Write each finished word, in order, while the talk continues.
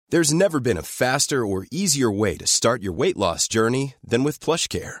There's never been a faster or easier way to start your weight loss journey than with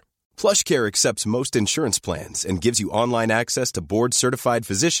PlushCare. PlushCare accepts most insurance plans and gives you online access to board-certified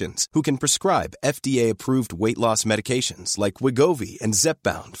physicians who can prescribe FDA-approved weight loss medications like Wegovy and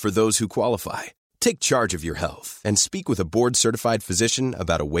Zepbound for those who qualify. Take charge of your health and speak with a board-certified physician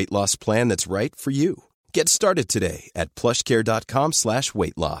about a weight loss plan that's right for you. Get started today at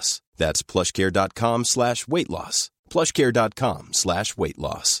plushcare.com/weight-loss. That's plushcare.com/weight-loss.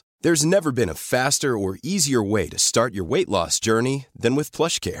 plushcare.com/weight-loss. There's never been a faster or easier way to start your weight loss journey than with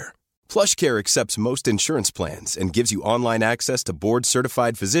PlushCare. PlushCare accepts most insurance plans and gives you online access to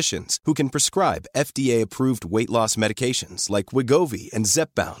board-certified physicians who can prescribe FDA-approved weight loss medications like Wegovy and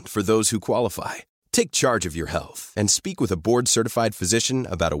Zepbound for those who qualify. Take charge of your health and speak with a board-certified physician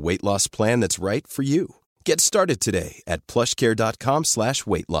about a weight loss plan that's right for you. Get started today at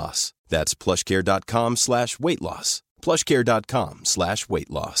plushcare.com/weight-loss. That's plushcare.com/weight-loss.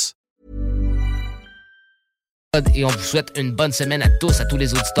 plushcare.com/weight-loss. Et on vous souhaite une bonne semaine à tous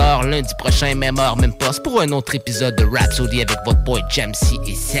les auditeurs. Lundi prochain, même heure, même poste, pour un autre épisode de Rhapsody avec votre boy Jamsey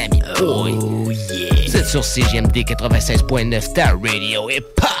et Sammy Boy. Oh yeah! Vous êtes sur CGMD 96.9, ta radio et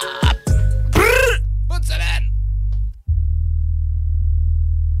pop! Bonne semaine!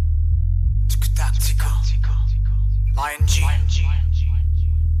 ING.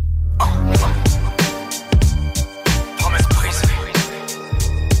 Promesse brisée.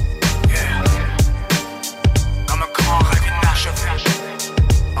 Yeah. Comme un grand rêve inachevé.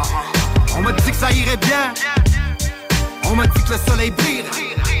 On m'a dit que ça irait bien. On m'a dit que le soleil brille.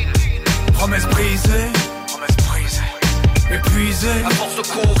 Promesse brisée. Épuisé, à force de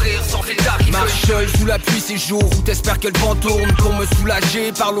courir sans fil d'arrivée. Marche seul sous la pluie ces jours où t'espères que le vent tourne. Pour me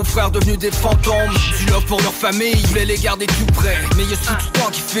soulager, parle aux frères devenus des fantômes. Du love pour leur famille, ils voulaient les garder tout près. Mais y'a ce tout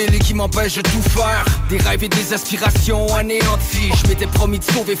temps qui fait et qui m'empêche de tout faire. Des rêves et des aspirations anéanties. Je m'étais promis de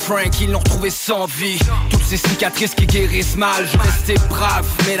sauver Frank, ils l'ont retrouvé sans vie. Toutes ces cicatrices qui guérissent mal, je restais brave.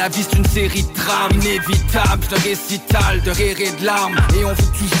 Mais la vie c'est une série de drames inévitables, de récital, de rire et de larmes. Et on veut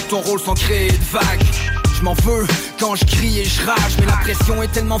que tu joues ton rôle sans créer de vagues. Je m'en veux quand je crie et je rage. Mais la pression est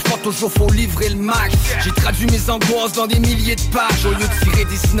tellement forte, toujours faut livrer le max. J'ai traduit mes angoisses dans des milliers de pages. Au lieu de tirer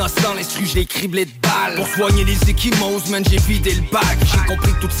des innocents, l'instru je l'ai criblé de balles. Pour soigner les échymoses, man j'ai vidé le bac. J'ai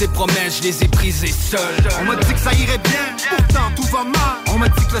compris que toutes ces promesses, je les ai brisées seul. On m'a dit que ça irait bien, pourtant tout va mal. On m'a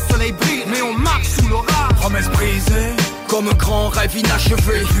dit que le soleil brille, mais on marche sous l'orage. Promesse brisée, comme un grand rêve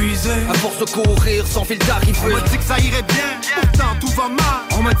inachevé. Épuisé, à force de courir sans fil d'arrivée. On m'a dit que ça irait bien, pourtant tout va mal.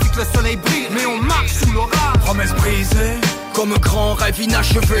 On m'a dit que le soleil brille, mais on marche sous l'orage. Promesse brisée, comme un grand rêve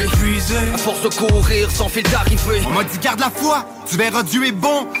inachevé. Épuisé, à force de courir sans fil d'arrivée. On m'a dit garde la foi, tu verras Dieu est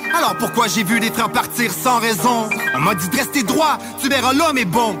bon. Alors pourquoi j'ai vu des frères partir sans raison? On m'a dit de rester droit, tu verras l'homme est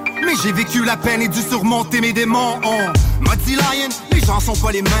bon. Mais j'ai vécu la peine et dû surmonter mes démons. On m'a dit Lion, les gens sont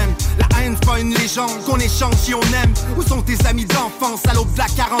pas les mêmes. La haine c'est pas une légende qu'on échange si on aime. Où sont tes amis d'enfance à l'aube de la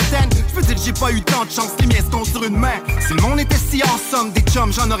quarantaine? Je veux dire j'ai pas eu tant de chance, les miens sont sur une main. Si le monde était si ensemble, des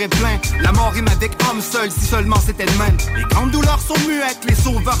chums j'en aurais plein. La mort rime avec homme seul, si seulement c'était le même. Les grandes douleurs sont muettes, les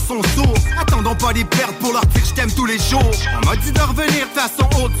sauveurs sont sourds. Attendons pas les pertes pour leur dire je t'aime tous les jours. On m'a dit de revenir façon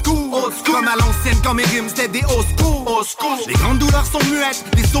old school. Comme à l'ancienne quand mes rimes c'était des old school. Les grandes douleurs sont muettes,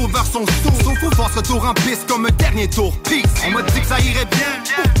 les sauveurs sont sourds. Sauf faut voir ce tour en piste comme un dernier tour. Peace. On m'a dit que ça irait bien,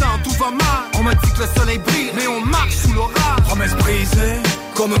 pourtant tout va mal. On m'a dit que le soleil brille, mais on marche sous l'orage. Promesse brisée,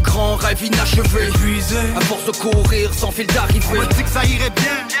 comme un grand rêve inachevé. Épuisé, à force de courir sans fil d'arrivée. On m'a dit que ça irait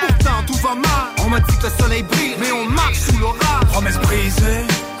bien, pourtant tout va mal. On m'a dit que le soleil brille, mais on marche sous l'orage. Promesse brisée,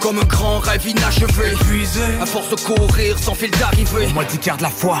 comme un grand rêve inachevé. Épuisé, à force de courir sans fil d'arrivée. On m'a dit garde la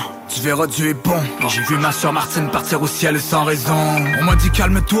foi, tu verras Dieu est bon. Et j'ai vu ma soeur Martine partir au ciel sans raison. On m'a dit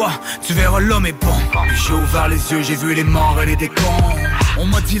calme-toi, tu verras l'homme est bon. Puis j'ai ouvert les yeux, j'ai vu les morts et les décombres. On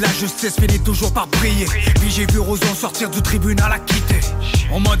m'a dit la justice finit toujours par briller. Puis j'ai vu Roson sortir du tribunal à quitter.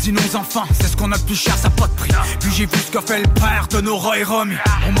 On m'a dit nos enfants, c'est ce qu'on a de plus cher, ça n'a pas de prix. Puis j'ai vu ce qu'a fait le père de Nora et Romy.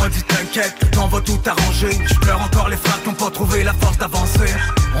 On m'a dit t'inquiète, on va tout arranger. Je pleure encore les frères qui n'ont pas trouvé la force d'avancer.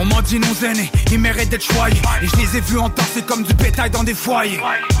 On m'a dit nos aînés, ils méritent d'être choyés. Et je les ai vus entasser comme du bétail dans des foyers.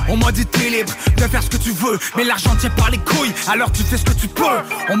 On m'a dit t'es libre de faire ce que tu veux, mais l'argent tient par les couilles, alors tu fais ce que tu peux.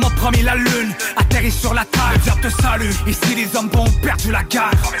 On m'a promis la lune, atterri sur la terre, le diable te salue. Ici les hommes ont perdu la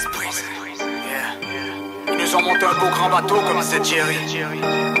guerre. Ils nous ont monté un beau grand bateau comme c'est Jerry. Ils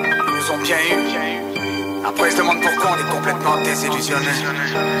nous ont bien eu. Après ils se demandent pourquoi on est complètement désillusionnés.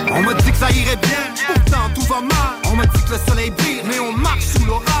 On m'a dit que ça irait bien, pourtant tout va mal. On m'a dit que le soleil brille, mais on marche sous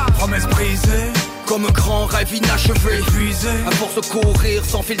l'orage. Promesse brisée, comme un grand rêve inachevé. Épuisé, à force de courir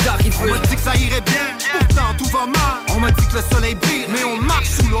sans fil d'arrivée. On m'a dit que ça irait bien, pourtant tout va mal. On m'a dit que le soleil brille, mais on marche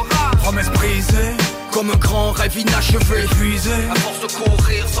sous l'orage. Promesse brisée, comme un grand rêve inachevé. Épuisé, à force de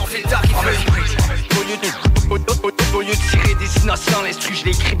courir sans fil d'arrivée. Au lieu de tirer des innocents, l'instru je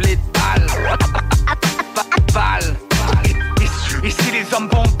les criblé de balles. Balles. Ici les hommes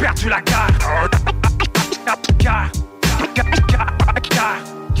ont perdu la guerre.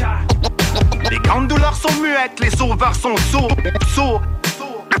 Les grandes douleurs sont muettes, les sauveurs sont sourds.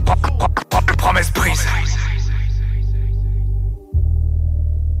 Promesse brise.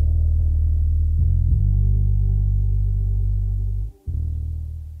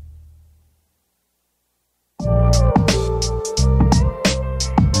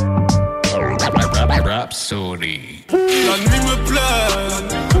 Rhapsody. La nuit me plaît.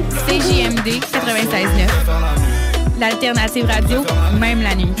 CJMD 96.9. L'alternative radio, même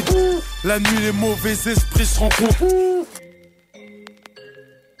la nuit. La nuit, les mauvais esprits se rencontrent.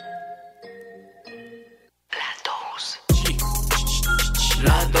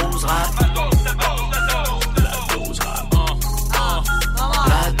 La dose rap. La dose rap.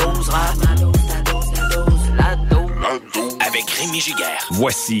 La dose rap. La dose. Avec Rémi Giguère.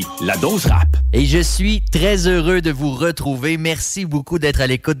 Voici la dose rap. Et je suis très heureux de vous retrouver. Merci beaucoup d'être à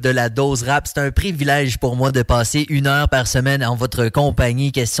l'écoute de la dose rap. C'est un privilège pour moi de passer 1 heure par semaine en votre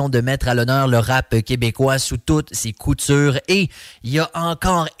compagnie. Question de mettre à l'honneur le rap québécois sous toutes ses coutures. Et il y a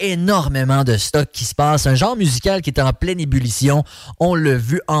encore énormément de stock qui se passe. Un genre musical qui est en pleine ébullition. On l'a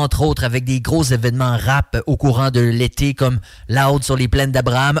vu entre autres avec des gros événements rap au courant de l'été comme Loud sur les plaines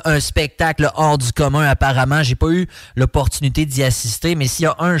d'Abraham. Un spectacle hors du commun apparemment. J'ai pas eu l'opportunité d'y assister, mais s'il y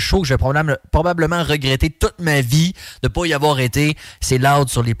a un show que je vais probablement regretter toute ma vie de ne pas y avoir été, c'est Loud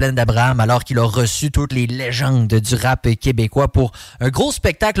sur les plaines d'Abraham, alors qu'il a reçu toutes les légendes du rap québécois pour un gros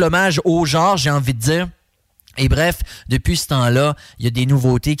spectacle hommage au genre, j'ai envie de dire. Et bref, depuis ce temps-là, il y a des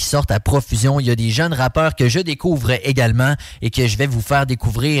nouveautés qui sortent à profusion. Il y a des jeunes rappeurs que je découvre également et que je vais vous faire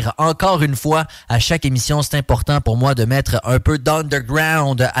découvrir encore une fois à chaque émission. C'est important pour moi de mettre un peu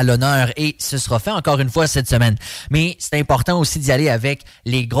d'underground à l'honneur et ce sera fait encore une fois cette semaine. Mais c'est important aussi d'y aller avec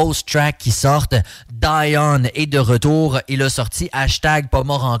les grosses tracks qui sortent. Dion est de retour. Il a sorti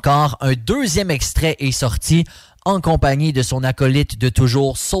 #PasMortEncore. Un deuxième extrait est sorti en compagnie de son acolyte de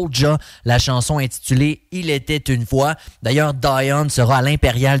toujours, Soulja, la chanson intitulée « Il était une fois ». D'ailleurs, Dion sera à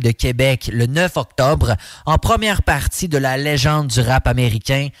l'Impérial de Québec le 9 octobre, en première partie de la légende du rap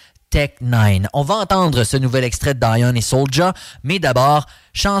américain, Tech 9. On va entendre ce nouvel extrait de Dion et Soulja, mais d'abord,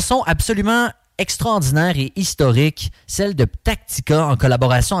 chanson absolument extraordinaire et historique, celle de Tactica en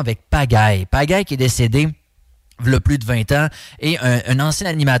collaboration avec Pagaille. Pagaille qui est décédé il y a plus de 20 ans, et un ancien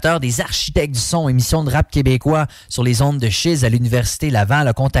animateur des architectes du son, émission de rap québécois sur les ondes de Chiz à l'Université Laval,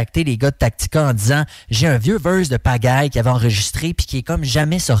 a contacté les gars de Tactica en disant « J'ai un vieux verse de Pagaille qui avait enregistré puis qui est comme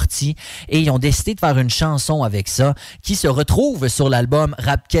jamais sorti. » Et ils ont décidé de faire une chanson avec ça qui se retrouve sur l'album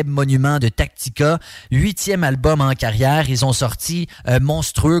Rap Keb Monument de Tactica, 8e album en carrière. Ils ont sorti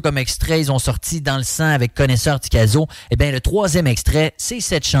Monstrueux comme extrait, ils ont sorti Dans le sang avec Connaisseur Ticazo. Et bien le 3e extrait, c'est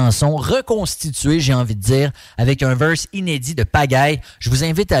cette chanson reconstituée, j'ai envie de dire, avec un verse inédit de Pagaille. Je vous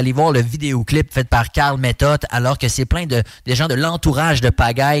invite à aller voir le vidéoclip fait par Carl Method, alors que c'est plein des gens de l'entourage de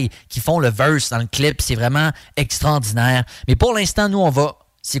Pagaille qui font le verse dans le clip. C'est vraiment extraordinaire. Mais pour l'instant, nous, on va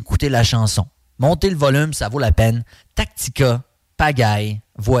s'écouter la chanson. Montez le volume, ça vaut la peine. Tactica, Pagaille,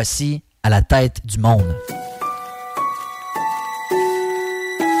 voici à la tête du monde.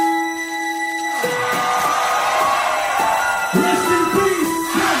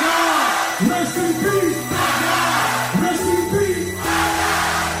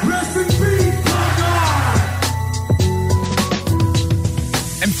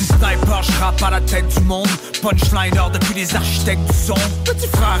 Je rappe à la tête du monde, punchliner depuis les architectes du son. Petit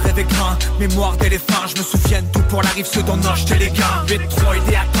frère rêve grand, mémoire d'éléphant. Je me souviens de tout pour la rive sud, on a jeté les gants. 8-3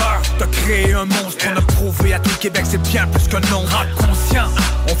 idéateur, t'as créé un monstre. On a prouvé à tout le Québec, c'est bien plus qu'un nom. Rap conscient,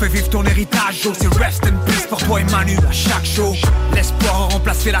 on fait vivre ton héritage. Oh, c'est rest in peace pour toi et Manu à chaque show. L'espoir a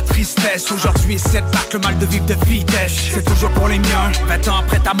remplacé la tristesse. Aujourd'hui, c'est de battre le mal de vivre de vitesse. C'est toujours pour les miens, 20 ans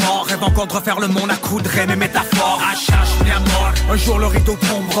après ta mort. Rêve encore de refaire le monde à coups de rêve et métaphores. À cherche bien mort, un jour le rideau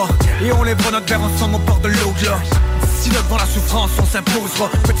tombera et on lèvera notre verre ensemble au bord de l'au-delà. Si devant la souffrance on s'imposera,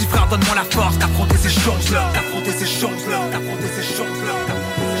 petit frère donne-moi la force d'affronter ces choses-là. D'affronter ces choses-là, d'affronter ces choses-là,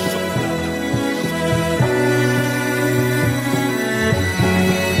 d'affronter ces choses-là.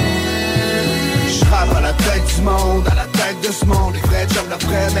 Je rappe à la tête du monde, à la tête de ce monde. Les vrais jobs, la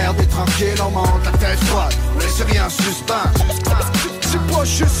vraie merde est tranquille, on monte la tête froide. On laisse laisse rien en suspens. C'est pas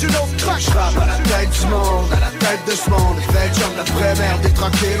juste une autre track. J'rappe à la tête du monde, à la tête de ce monde. Fait job d'après merde et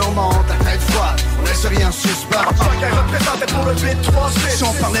tranquille on monte. La tête froide, on laisse rien en suspens. Chacun représentait pour le 8-3-6. Si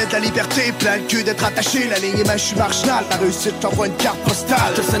on parlait de la liberté, plein le cul d'être attaché. La ligne je suis marginal, la réussite t'envoie une carte postale.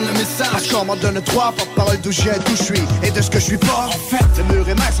 Je te scène le message, parce qu'on m'en donne 3, porte-parole d'où je viens, d'où je suis et de ce que je suis pas. En fait, le mur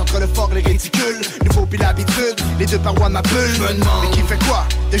est mince entre le fort et le ridicule. Nouveau pis l'habitude, les deux parois de ma bulle. Je me demande, mais qui fait quoi?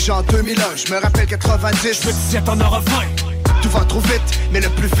 Déjà en 2001, je me rappelle 90. Je me disais t'en auras 20. Tout va trop vite, mais le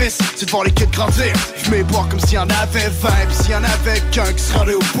plus fils, c'est de voir les kids grandir. Je mets boire comme s'il y en avait 20, pis s'il y en avait qu'un qui se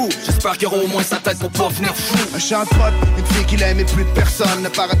rendait au bout. J'espère qu'il y aura au moins sa tête pour pas venir fou. Un chant de pote, une fille qu'il aime et plus de personne. Le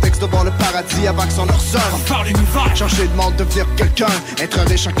paratexte devant le paradis avant que son heure sonne. Par l'univers, changer de monde, devenir quelqu'un. Être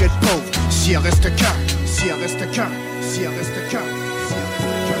riche en quête pauvre, s'il en reste qu'un. S'il en reste qu'un, s'il en reste qu'un.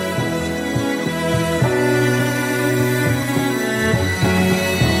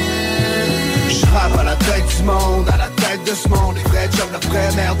 J'rappe à la tête du monde, à la tête de ce monde. Les vrais jobs d'après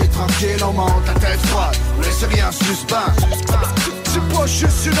merde et tranquille on monte. La tête froide, on laisse rien en suspens. C'est pas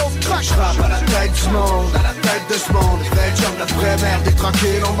juste une autre track. J'rappe à la tête du monde, à la tête de ce monde. Les vrais jobs d'après merde et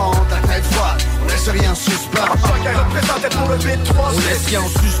tranquille on monte. La tête froide, on laisse rien en suspens. Chacun représentait pour le 8-3-6. On laisse rien en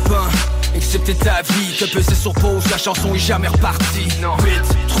suspens. Excepté ta vie, te peser sur pause, la chanson est jamais repartie.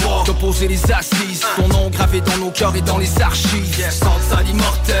 8-3, te poser les assises, ton nom gravé dans nos cœurs et dans les archives. Sans ça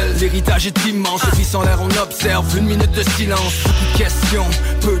l'immortel, l'héritage est immense. Le vice en l'air, on observe, une minute de silence. Beaucoup de questions,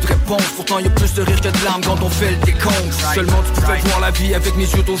 peu de réponses. Pourtant y'a plus de rire que de larmes quand on fait le décompte. Seulement tu pouvais voir la vie avec mes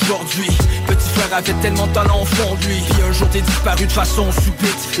yeux d'aujourd'hui. Petit frère avait tellement de talent au fond de lui. Puis un jour t'es disparu de façon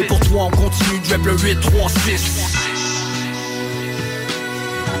subite. Et pour toi on continue de rap le 8-3-6.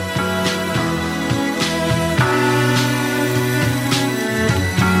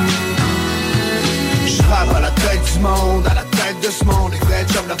 À la tête du monde, à la tête de ce monde. Les vrais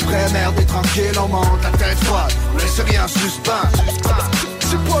jobs d'après merde et tranquille on monte. La tête froide, on laisse rien en suspens.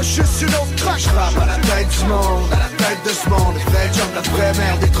 C'est pas juste une autre track. J'rappe à la tête du monde, à la tête de ce monde. Les vrais jobs d'après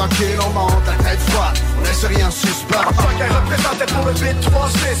merde et tranquille on monte. La tête froide, on laisse rien en suspens. Chacun représentait pour le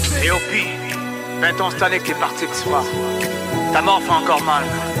 8-3-6. Et au pire, 20 ans cette année que t'es parti petit soir. Ta mort fait encore mal.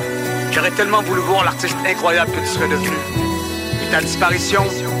 J'aurais tellement voulu voir l'artiste incroyable que tu serais devenu. Et ta disparition,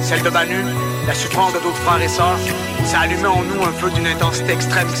 celle de Manu, la souffrance de d'autres frères et sœurs, ça allumait en nous un feu d'une intensité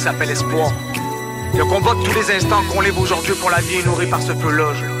extrême qui s'appelle espoir. Le combat de tous les instants qu'on livre aujourd'hui pour la vie est nourri par ce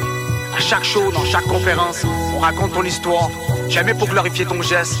feu-là. À chaque show, dans chaque conférence, on raconte ton histoire, jamais pour glorifier ton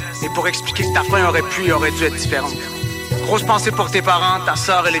geste, mais pour expliquer que ta fin aurait pu et aurait dû être différente. Grosse pensée pour tes parents, ta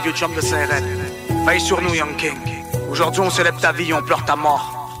sœur et les vieux chums de Saint-Red. Veille sur nous, Young King. Aujourd'hui, on célèbre ta vie et on pleure ta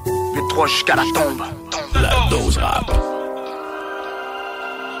mort. 8-3 jusqu'à la tombe. La dose rap.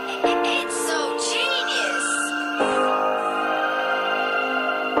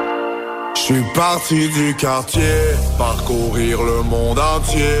 Je suis parti du quartier, parcourir le monde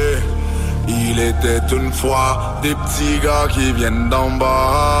entier. Il était une fois des petits gars qui viennent d'en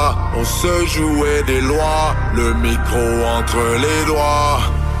bas. On se jouait des lois, le micro entre les doigts.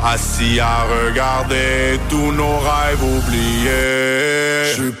 Assis à regarder tous nos rêves oubliés.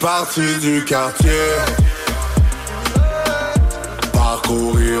 Je suis parti du quartier,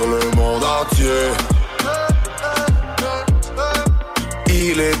 parcourir le monde entier.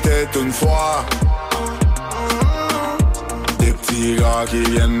 Il était une fois des petits gars qui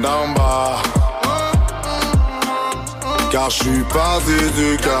viennent d'en bas. Car je suis parti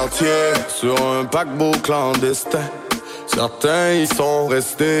du quartier sur un paquebot clandestin. Certains y sont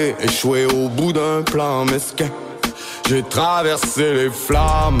restés échoués au bout d'un plan mesquin. J'ai traversé les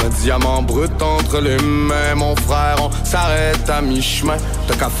flammes, diamant brut entre les mains. Mon frère, on s'arrête à mi-chemin.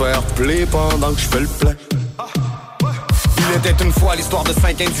 T'as qu'à faire play pendant que je fais le plein. Il était une fois l'histoire de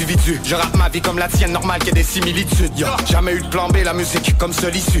 5 individus. Je rappe ma vie comme la tienne, normal qu'il y ait des similitudes. Y'a jamais eu de plan B, la musique comme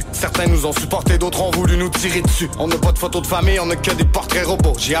seule issue. Certains nous ont supporté, d'autres ont voulu nous tirer dessus. On n'a pas de photos de famille, on n'a que des portraits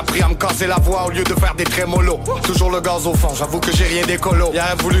robots. J'ai appris à me casser la voix au lieu de faire des trémolos. Toujours le gaz au fond, j'avoue que j'ai rien d'écolo. Il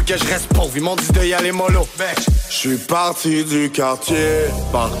aurait voulu que je reste pauvre, ils m'ont dit de y aller mollo. Je suis parti du quartier,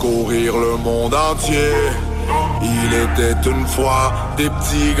 parcourir le monde entier. Il était une fois des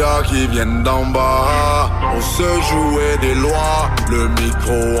petits gars qui viennent d'en bas. On se jouait des lois, le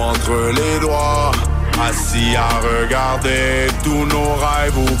micro entre les doigts. Assis à regarder tous nos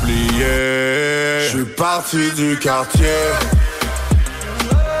rêves oubliés. Je suis parti du quartier,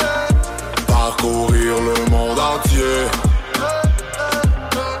 parcourir le monde entier.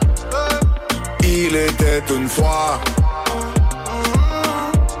 Il était une fois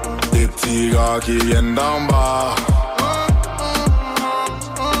des petits gars qui viennent d'en bas.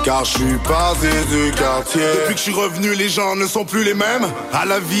 Car je suis parti du quartier. Depuis que je suis revenu, les gens ne sont plus les mêmes. À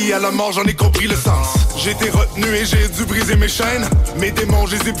la vie, à la mort, j'en ai compris le sens. J'ai été retenu et j'ai dû briser mes chaînes. Mes démons,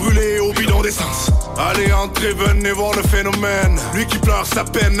 je les ai brûlés au bidon d'essence. Allez, entrez, venez voir le phénomène. Lui qui pleure sa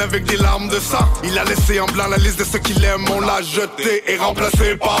peine avec des larmes de sang. Il a laissé en blanc la liste de ceux qu'il aime. On l'a jeté et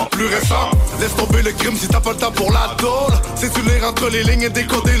remplacé par plus récent. Laisse tomber le crime si t'as pas le temps pour la tôle. C'est tu lire entre les lignes et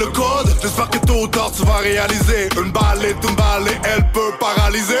décoder le code. J'espère que tôt ou tard tu vas réaliser. Une balle est une balle et elle peut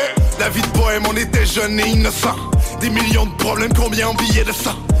paralyser. La vie de bohème, on était jeunes et innocents. Des millions de problèmes, combien en billets de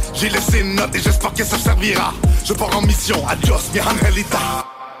sang. J'ai laissé une note et j'espère que ça servira. Je pars en mission, adios mi angelita.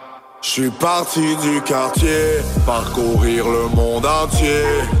 Je suis parti du quartier, parcourir le monde entier.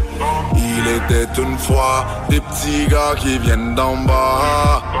 Il était une fois des petits gars qui viennent d'en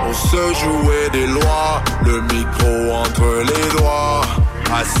bas. On se jouait des lois, le micro entre les doigts.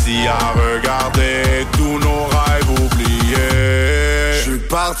 Assis à regarder tous nos rêves oubliés. Je suis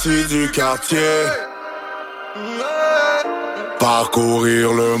parti du quartier,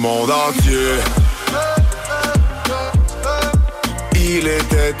 parcourir le monde entier. Il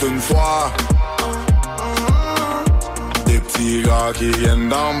était une fois des petits gars qui viennent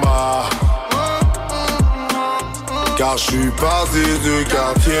d'en bas. Car je suis parti du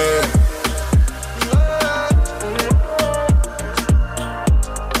quartier.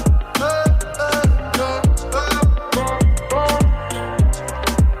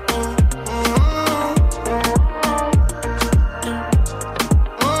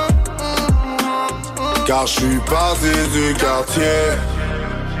 Car je suis parti du quartier.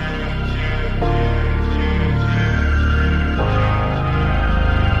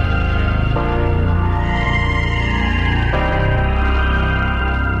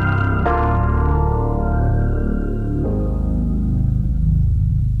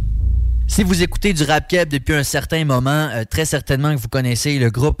 Si vous écoutez du rap keb depuis un certain moment, très certainement que vous connaissez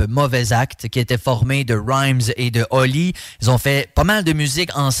le groupe Mauvais Acte, qui était formé de Rhymes et de Oli. Ils ont fait pas mal de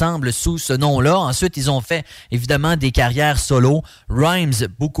musique ensemble sous ce nom-là. Ensuite, ils ont fait évidemment des carrières solo. Rhymes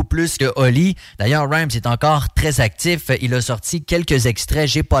beaucoup plus que Oli. D'ailleurs, Rhymes est encore très actif. Il a sorti quelques extraits.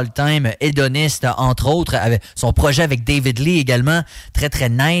 J'ai pas le time, Hédoniste, entre autres, avec son projet avec David Lee également, très très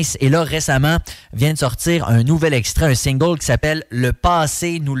nice. Et là, récemment, vient de sortir un nouvel extrait, un single qui s'appelle Le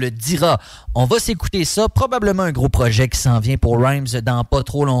passé nous le dira. On va s'écouter ça, probablement un gros projet qui s'en vient pour Rhymes dans pas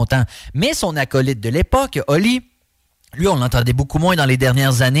trop longtemps. Mais son acolyte de l'époque, Oli, lui, on l'entendait beaucoup moins dans les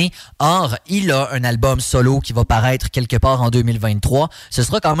dernières années. Or, il a un album solo qui va paraître quelque part en 2023. Ce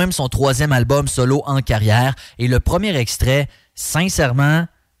sera quand même son 3e album solo en carrière. Et le premier extrait, sincèrement,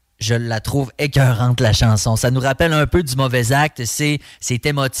 je la trouve écœurante, la chanson. Ça nous rappelle un peu du Mauvais Acte. C'est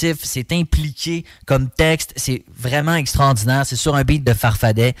émotif, c'est impliqué comme texte. C'est vraiment extraordinaire. C'est sur un beat de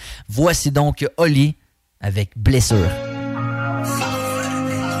Farfadet. Voici donc Oli avec Blessure.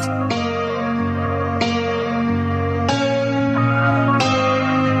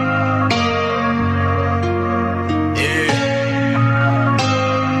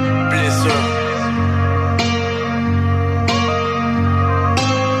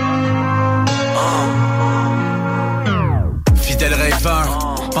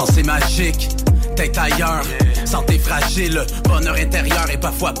 Pensée magique, tête ailleurs, santé fragile, bonheur intérieur est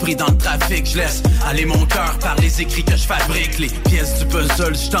parfois pris dans le trafic. Je laisse aller mon cœur par les écrits que je fabrique. Les pièces du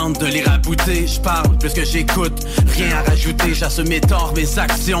puzzle, je tente de les rabouter. Je parle plus que j'écoute, rien à rajouter. J'assume mes torts, mes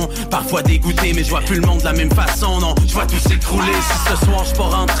actions, parfois dégoûté, mais je vois plus le monde de la même façon. Non, je vois tout s'écrouler. Si ce soir je peux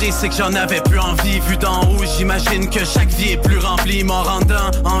rentrer, c'est que j'en avais plus envie. Vu d'en haut, j'imagine que chaque vie est plus remplie. M'en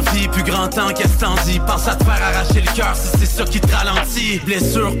rendant envie, plus grand temps, qu'est-ce que t'en dis? Pense à te faire arracher le cœur si c'est ça qui te ralentit.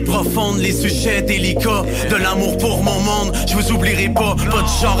 Blessures profondes, les sujets délicats, de l'amour pour mon monde, je vous oublierai pas, pas de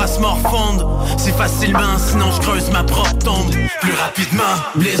genre à se morfondre si facilement, sinon je creuse ma propre tombe plus rapidement.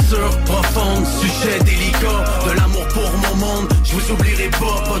 Blessures profondes, sujet délicat, de l'amour pour mon monde, je vous oublierai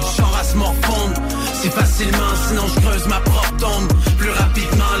pas de genre à se morfondre si facilement, sinon je creuse ma propre tombe plus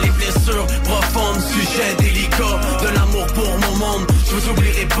rapidement. Les blessures profondes, sujet délicat, de l'amour pour mon monde, je vous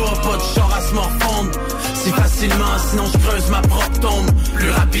oublierai pas de genre à se morfondre si facilement, sinon je creuse ma propre tombe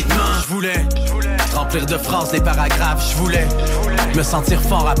plus rapidement. Je voulais remplir de phrases des paragraphes, je voulais me sentir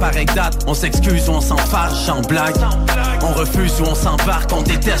fort à pareille date. On s'excuse ou on s'en fâche, en blague. On refuse ou on s'embarque, on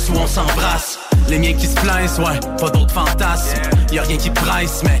déteste ou on s'embrasse. Les miens qui se plaisent, ouais, pas d'autres fantasmes. Y'a rien qui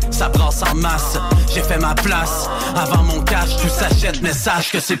presse, mais ça brasse en masse. J'ai fait ma place, avant mon cash, tout s'achète, mais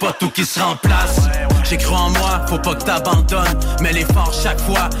sache que c'est pas tout qui se remplace. J'ai cru en moi, faut pas que t'abandonnes. Mets l'effort chaque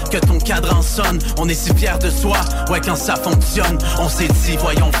fois que ton cadran sonne. On est si fiers de soi, ouais, quand ça fonctionne. On s'est dit,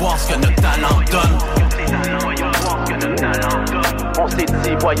 voyons voir ce que notre talent donne. On s'est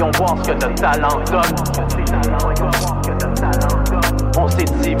dit, voyons voir ce que notre talent donne. On s'est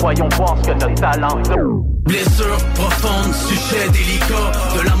dit, voyons voir ce que notre talent. Blessure profonde, sujet délicat,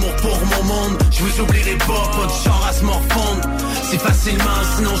 de l'amour pour mon monde, je vous oublierai pas de genre à se morfondre. Si facilement,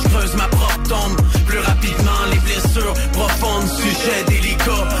 sinon je creuse ma propre tombe. Plus rapidement, les blessures profondes, sujet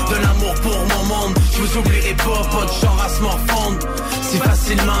délicat, de l'amour pour mon monde, je vous oublierai pas de genre à se morfondre. Si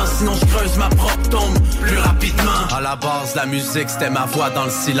facilement, sinon je creuse ma propre tombe. Plus rapidement. À la base, la musique c'était ma voix dans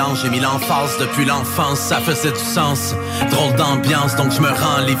le silence. J'ai mis l'emphase depuis l'enfance, ça faisait du sens. Drôle d'ambiance, donc je me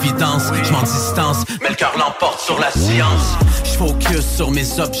rends à l'évidence. Je m'en distance, mais le cœur l'emporte sur la science. Je focus sur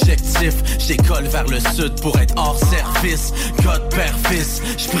mes objectifs. J'école vers le sud pour être hors service. God père fils,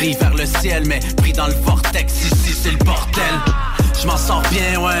 je prie vers le ciel, mais pris dans le vortex, ici c'est le bordel. Je m'en sors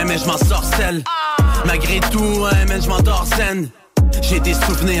bien, ouais, mais je m'en sorcelle. Malgré tout, ouais, mais je m'endors zen. J'ai des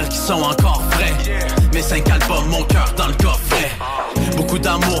souvenirs qui sont encore vrais. Mes 5 albums, mon cœur dans le coffret. Beaucoup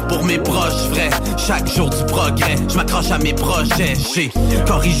d'amour pour mes proches vrais. Chaque jour du progrès, je m'accroche à mes projets. J'ai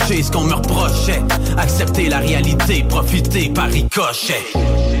corrigé ce qu'on me reprochait. Accepter la réalité, profiter par ricochet.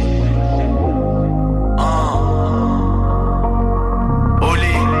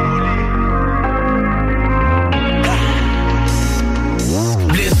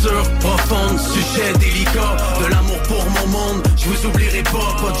 Blessure profonde, sujet délicat, de l'amour pour mon monde, je vous oublierai pas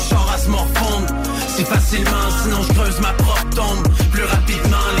de genre à se morfondre. Si facilement, sinon je creuse ma propre tombe. Plus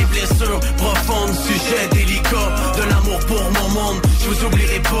rapidement, les blessures profondes, sujet délicat, de l'amour pour mon monde, je vous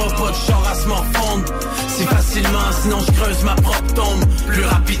oublierai pas de genre à se morfondre. Si facilement, sinon je creuse ma propre tombe. Plus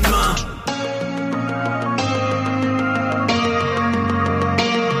rapidement.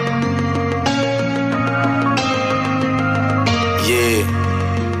 Yeah.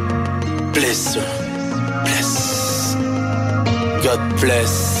 Blessure, bless. God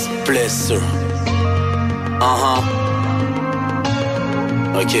bless, blessure.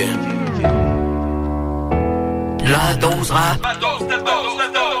 Ok. La dose rap.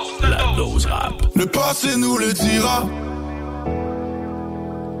 La dose rap. Le passé nous le dira.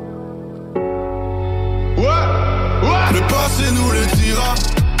 Le passé nous le dira.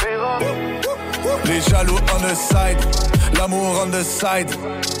 Les jaloux on the side, l'amour on the side.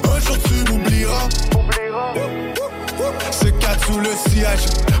 Un jour tu m'oublieras. C'est 4 sous le sillage,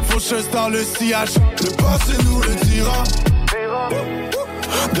 faucheuse dans le sillage. Le passé nous le dira.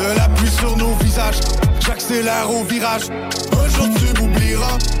 De la pluie sur nos visages, j'accélère au virage. Un jour tu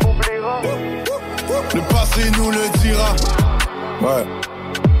m'oublieras. Le passé nous le dira. Ouais.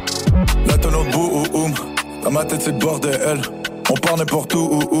 Là t'as notre boum. Dans ma tête c'est le bordel. On part n'importe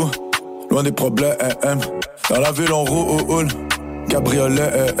où. Loin des problèmes. Dans la ville on roule.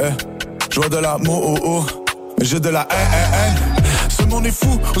 Cabriolet. Joie de l'amour. Mais j'ai de la haine. Ce monde est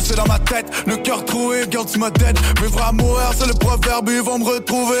fou, ou c'est dans ma tête. Le cœur troué, garde tu ma tête. Mes vrais mourir, c'est le proverbe. Ils vont me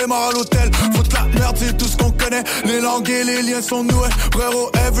retrouver, mort à l'hôtel. Faut de la merde, c'est tout ce qu'on connaît. Les langues et les liens sont noués.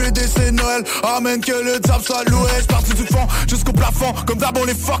 Frérot, everyday c'est Noël. Amen, que le diable soit loué. J'suis parti du fond jusqu'au plafond. Comme d'hab on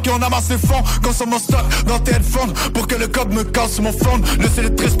les fuck et on amasse les fonds. Consomme mon stock dans tes headphones. Pour que le cop me casse sur mon phone. Laissez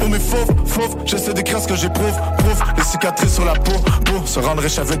les tristes pour mes fauves. J'essaie d'écrire ce que j'éprouve. Les cicatrices sur la peau. Pour se rendre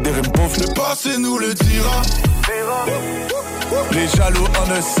riche avec des rimes pauvres. Le passé nous le dira. Les jaloux on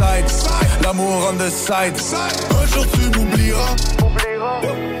the side, l'amour on the side. Un jour tu m'oublieras.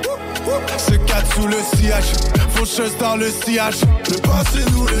 C'est 4 sous le sillage, faucheuse dans le sillage. Le passé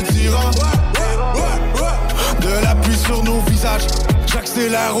nous le dira. De la pluie sur nos visages,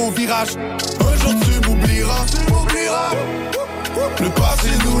 j'accélère au virage. Un jour tu m'oublieras. Le passé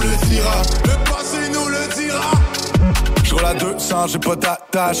nous le dira. Le passé nous le dira. Je roule à 200, j'ai pas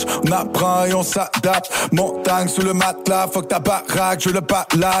d'attache. On apprend et on s'adapte. Montagne sous le matelas, fuck ta baraque, je le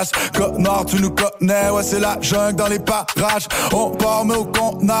palace. Côte-Nord, tu nous connais, ouais c'est la jungle dans les parages. On part mais au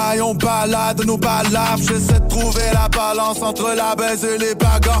contenant, on balade nos balafres. J'essaie de trouver la balance entre la baise et les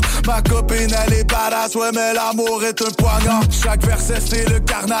bagarres. Ma copine elle est badass, ouais mais l'amour est un poignard. Chaque verset c'est le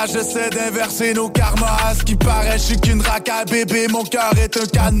carnage, j'essaie d'inverser nos karmas. À ce qui paraît, je suis qu'une racaille bébé, mon cœur est un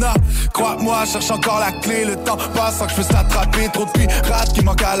cadenas. Crois-moi, cherche encore la clé, le temps passe sans que je puisse attraper. Trop de pirates qui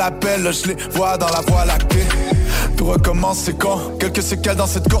manquent à l'appel, je les vois dans la voie lactée. Tout recommence, c'est con. Quelques séquelles dans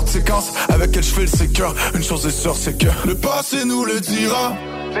cette courte séquence. Avec elle je fais le sécure. Une chose est sûre, c'est que le passé nous le dira.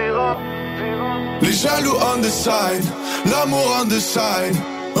 Les jaloux on the side, l'amour on the side.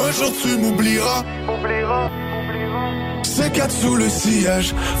 Un jour tu m'oublieras. C'est 4 sous le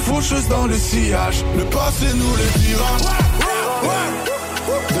sillage, faucheuse dans le sillage. Le passé nous le dira.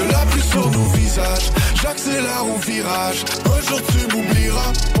 De la pluie sur nos visages, j'accélère au virage. Un jour tu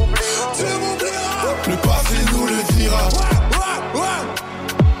m'oublieras. Tu m'oublieras. Le passé nous le dira.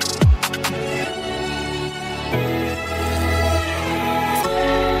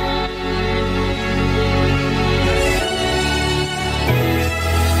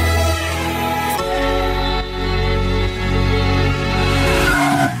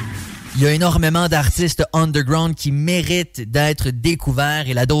 Il y a énormément d'artistes underground qui méritent d'être découverts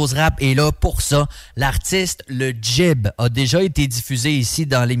et la dose rap est là pour ça. L'artiste, le Jib, a déjà été diffusé ici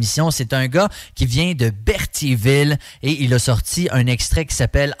dans l'émission. C'est un gars qui vient de Berthierville et il a sorti un extrait qui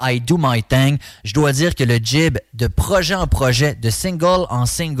s'appelle I Do My Thing. Je dois dire que le Jib, de projet en projet, de single en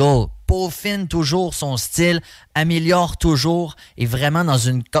single, peaufine toujours son style, améliore toujours, est vraiment dans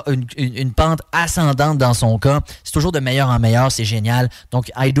une pente ascendante dans son cas. C'est toujours de meilleur en meilleur, c'est génial.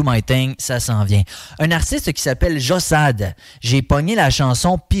 Donc, I Do My Thing, ça s'en vient. Un artiste qui s'appelle Jossad. J'ai pogné la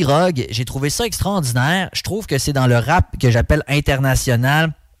chanson Pirogue. J'ai trouvé ça extraordinaire. Je trouve que c'est dans le rap que j'appelle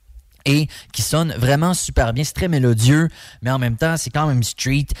international et qui sonne vraiment super bien. C'est très mélodieux, mais en même temps, c'est quand même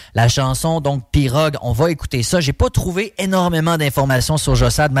street. La chanson, donc, Pirogue, on va écouter ça. J'ai pas trouvé énormément d'informations sur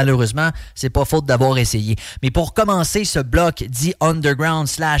Jossad, malheureusement. C'est pas faute d'avoir essayé. Mais pour commencer ce bloc dit underground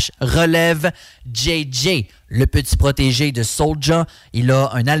 / relève, JJ, le petit protégé de Soulja. Il a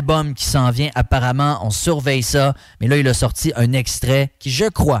un album qui s'en vient. Apparemment, on surveille ça. Mais là, il a sorti un extrait qui, je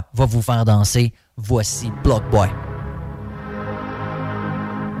crois, va vous faire danser. Voici Block Boy.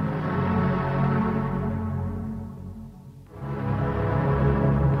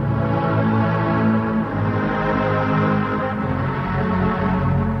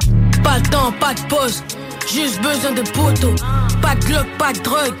 Pas de temps, pas de pause, juste besoin de poteaux. Pas de glock, pas de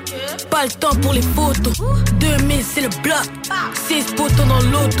drogue, pas le temps pour les photos. 2000 c'est le bloc, 6 poteaux dans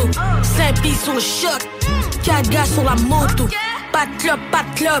l'auto. 5 billes sur le choc, 4 gars sur la moto. Pas de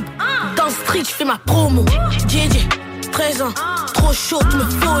club, dans le street j'fais ma promo. JJ, 13 ans, trop chaud, tu me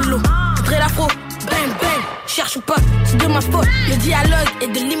follow. Voudrais l'afro, bang bang, cherche pas, c'est de ma faute. Le dialogue est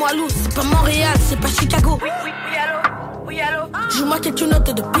de Limoilou, c'est pas Montréal, c'est pas Chicago. Oui, allô. Joue-moi quelques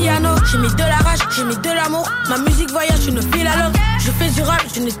notes de piano. J'ai mis de la rage, j'ai mis de l'amour. Ma musique voyage d'une ville à l'autre. Je fais du rap,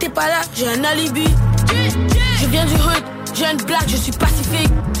 je n'étais pas là, j'ai un alibi. Je viens du hood, j'ai une blague, je suis pacifique.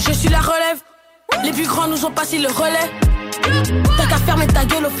 Je suis la relève, les plus grands nous ont passé le relais. T'as qu'à fermer ta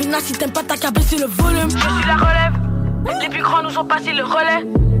gueule, au final si t'aimes pas t'as qu'à baisser le volume. Je suis la relève, les plus grands nous ont passé le relais.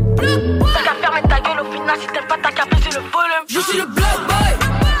 T'as qu'à fermer ta gueule, au final si t'aimes pas t'as qu'à baisser le volume. Je suis le block boy,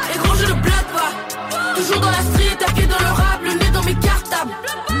 et gros je ne bloque pas. Toujours dans la street, à pied dans le rap, le nez dans mes cartables.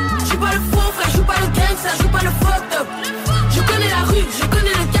 J'joue pas le faux frère, j'joue pas le gangsta, j'joue pas le fucked up. Je connais la rue, je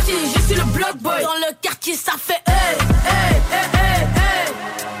connais le quartier, je suis le block boy. Dans le quartier ça fait hey, hey, hey, hey, hey.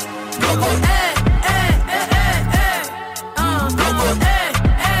 Block boy, hey, hey, hey, hey, hey. Block boy, hey,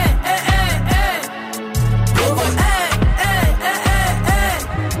 hey, hey, hey, hey. Block boy, hey, hey, hey, hey,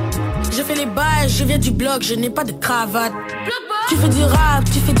 hey. Je fais les bails, je viens du bloc, je n'ai pas de cravate. Tu fais du rap,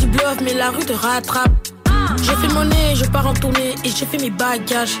 tu fais du bluff, mais la rue te rattrape. J'ai fait monnaie, je pars en tournée et j'ai fait mes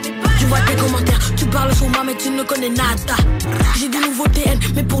bagages. Tu vois tes commentaires, tu parles sur moi mais tu ne connais nada. J'ai des nouveaux TN,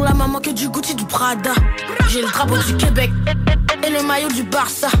 mais pour la maman que du Gucci, du Prada. J'ai le drapeau du Québec et le maillot du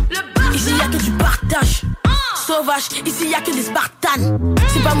Barça. Ici y'a que du partage. Sauvage, ici y'a que des Spartans.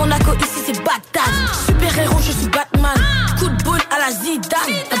 C'est pas Monaco, ici c'est Bagdad. Super héros, je suis Batman. Coup de boule à la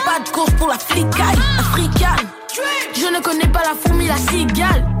Zidane. T'as pas de course pour la flicaille africaine. Je ne connais pas la fourmi, la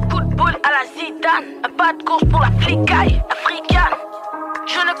cigale. Coup de boule à la Zidane. Pas de course pour la flicaille africaine.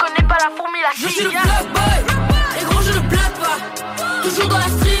 Je ne connais pas la fourmi, la cigale. Je suis le block boy, et gros je ne blague pas. Toujours dans la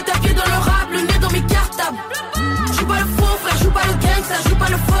street, à pied dans le rap, le nez dans mes cartables. J'joue pas le faux frère, j'joue pas le gangsta, j'joue pas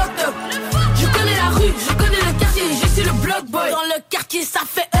le fucked up. Je connais la rue, je connais le quartier, je suis le block boy. Dans le quartier ça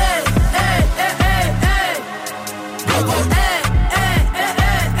fait hey, hey, hey, hey, hey. Block boy, hey, hey, hey,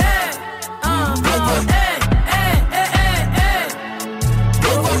 hey, hey. Block boy, hey, hey, hey, hey, hey.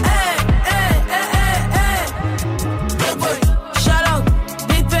 Block boy, hey, hey, hey, hey, hey. Block boy, shout out,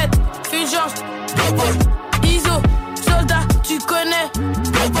 Big Fed, Fulgence. Block boy, ISO, soldat, tu connais.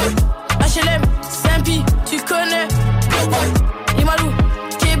 Block boy, HLM, Saint-Pi, tu connais. Block boy, Limalou,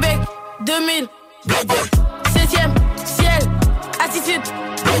 Québec, 2000. Block boy, 7ème, ciel, attitude.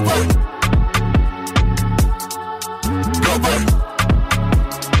 Block boy, Block boy,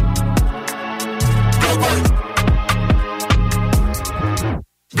 Block boy,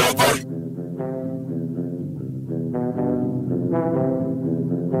 Block boy.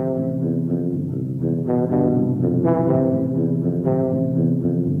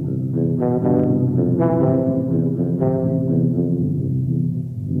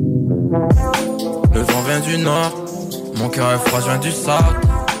 Le vent vient du nord, mon cœur est froid, je viens du sable.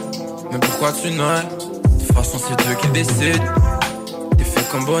 Mais pourquoi tu noies? De toute façon c'est Dieu qui décide. Des faits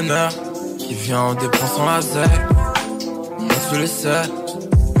comme bonheur, qui vient en dépensant la zèle. Moi tu le sais,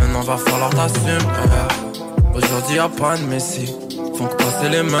 maintenant va falloir t'assumer. Aujourd'hui y'a pas de messie, font que passer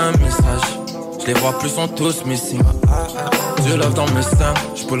les mêmes messages. Je les vois plus, sont tous missing. Dieu love dans mes seins.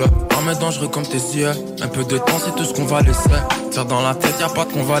 J'pull up, arme dangereux comme tes yeux. Un peu de temps, c'est tout ce qu'on va laisser. Tire dans la tête, y'a pas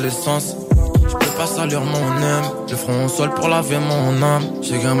de convalescence. J'peux pas salir mon âme. Le front au sol pour laver mon âme.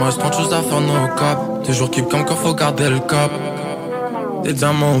 J'ai gamin, j'ai 30 choses à faire, nos cap. Toujours keep comme quand faut garder le cap. Des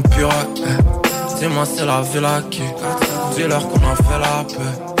diamants au pur, dis-moi c'est la vie la qui. Dis-leur qu'on a fait la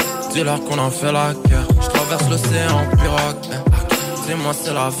paix. Dis-leur qu'on a fait la guerre. J'traverse l'océan en pirogue. Dis-moi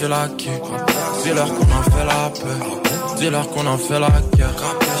c'est la vie la qui. Dis-leur qu'on a fait la paix. Dis-leur qu'on a fait la guerre.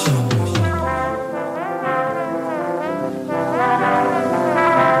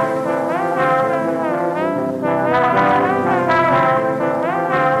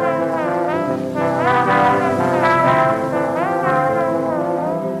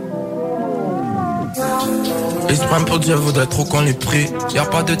 Ils se prennent pour Dieu, voudraient trop qu'on les prie. Y'a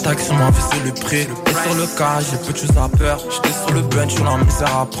pas de taxe, sur ma vie c'est le prix. Et sur le cas, j'ai peu de choses à peur. J'étais sur le bench, où la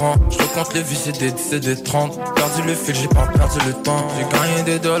misère apprend. J'recompte les vies, j'ai des 10 et des 30. Perdu le fil, j'ai pas perdu le temps. J'ai gagné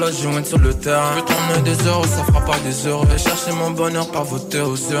des dollars, j'ai win sur le terrain. J'peux t'emmener des euros, ça fera pas des euros. J'ai cherché mon bonheur par voter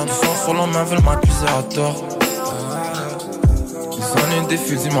aux urnes. Du sang sur la main, veulent m'accuser à tort. Les années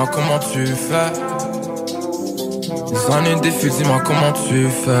défilent, dis-moi comment tu fais. Les années défilent, dis-moi comment tu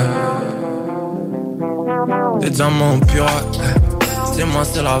fais. Des diamants au pur, dis-moi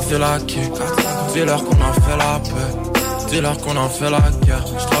c'est la vie la qui. Dis-leur qu'on a fait la paix. Dis-leur qu'on a fait la guerre.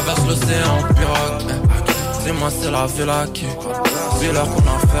 J'traverse l'océan en pirogue. Dis-moi c'est la vie la qui. Dis-leur qu'on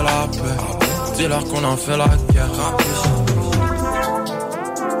a fait la paix. Dis-leur qu'on a fait la guerre.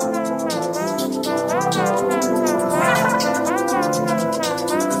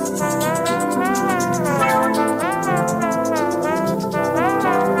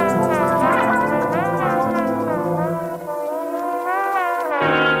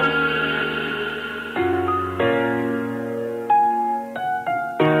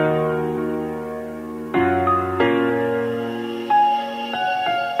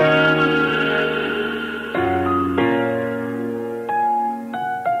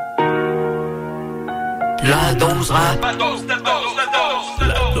 La dose rap. La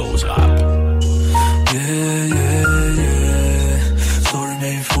dose rap. Yeah, yeah, yeah. Sur le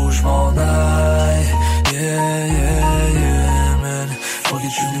nez, faut que j'm'en aille. Yeah, yeah, yeah, man. Faut que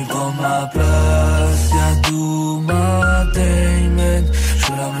tu venu prendre ma place. Y'a tout matin, man.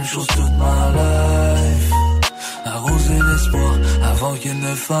 J'fais la même chose toute ma life. Arroser l'espoir avant qu'il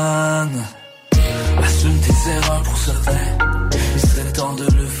ne fane. Assume tes erreurs pour certains. Il serait temps de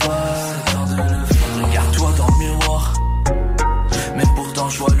le faire. Regarde-toi dans le miroir. Mais pourtant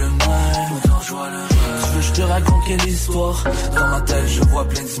je vois le mal. Tu veux que je te raconte quelle histoire? Dans ma tête je vois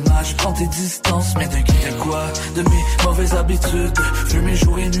plein d'images. Prends tes distances, mais de qui de quoi? De mes mauvaises habitudes. Fumer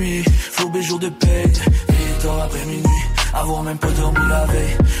jour et nuit, flouber jour de paye. Et tard après minuit, avoir même pas dormi la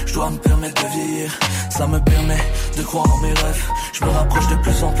veille. Je dois me permettre de vieillir. Ça me permet de croire en mes rêves. Je me rapproche de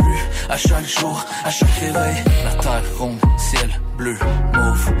plus en plus. À chaque jour, à chaque réveil. La terre ronde, ciel bleu,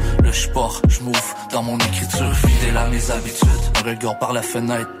 mauve. Le sport, je move dans mon écriture. Fidèle à mes habitudes. Un regard par la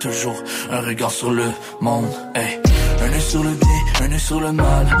fenêtre, toujours un regard sur le monde. Hey. Un œil sur le bien, un œil sur le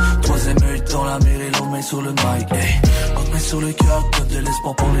mal. Troisième œil dans la mer et l'autre main sur le mic. Hey. L'autre main sur le cœur, donne de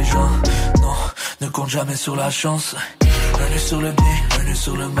l'espoir pour les gens. Non, ne compte jamais sur la chance. Un œil sur le bien, un œil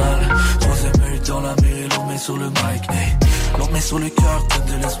sur le mal. Troisième œil dans la mer et l'autre main sur le mic. Hey. L'autre main sur le cœur,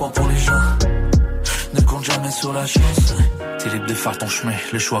 donne de l'espoir pour les gens. Ne compte jamais sur la chance. T'es libre de faire ton chemin,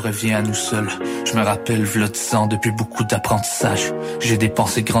 le choix revient à nous seuls. Je me rappelle, v'là 10 ans, depuis beaucoup d'apprentissage. J'ai des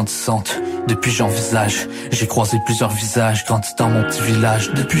pensées grandissantes, depuis j'envisage. J'ai croisé plusieurs visages, grandi dans mon petit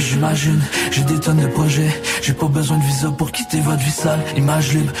village. Depuis j'imagine, j'ai des tonnes de projets. J'ai pas besoin de visa pour quitter votre vie sale.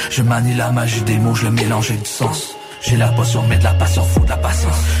 Image libre, je manie la magie des mots, je le mélange avec du sens. J'ai la potion, mais de la passion, faut de la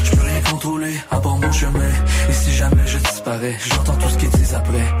patience. Je peux rien contrôler, à part mon chemin. Et si jamais je disparais, j'entends tout ce qu'ils disent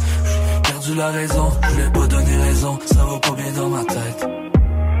après. J'ai perdu la raison, je voulais pas donner raison. Ça va pas bien dans ma tête.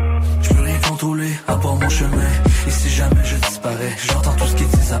 Je peux rien contrôler, à part mon chemin. Et si jamais je disparais, j'entends tout ce qu'ils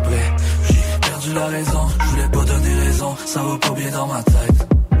disent après. J'ai perdu la raison, je voulais pas donner raison. Ça va pas bien dans ma tête.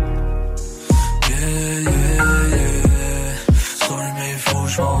 Yeah, yeah, yeah. Sorry mais faut que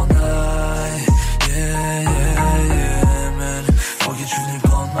je m'en aille. Yeah, yeah, yeah, man. Faut que tu venu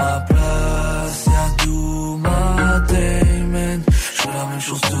prendre ma place. Y'a tout matin, man. Je fais la même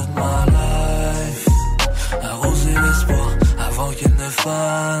chose toute ma life. Arroser l'espoir avant qu'il ne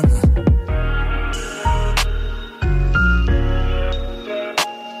fane.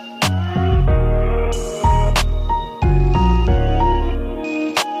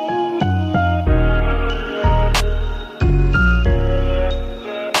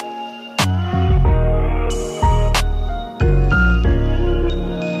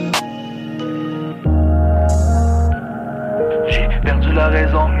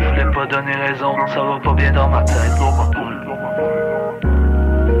 raison, je voulais pas donner raison, ça va pas bien dans ma tête.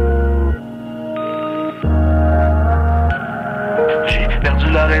 J'ai perdu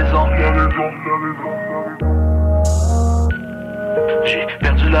la raison. J'ai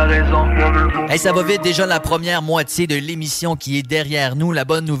perdu la raison. Hey, ça va vite, déjà la première moitié de l'émission qui est derrière nous. La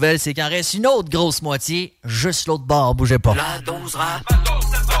bonne nouvelle, c'est qu'il en reste une autre grosse moitié, juste l'autre bord, bougez pas. La dose rap.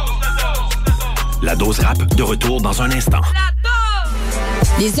 La dose rap, de retour dans un instant.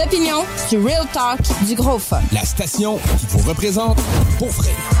 Les opinions, du real talk, du gros fun. La station qui vous représente pour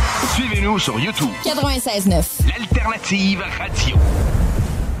vrai. Suivez-nous sur YouTube. 96.9. L'alternative radio.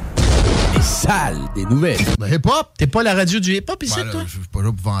 Les salles des nouvelles. Ben, hip-hop? T'es pas la radio du hip-hop ici, toi? Je suis pas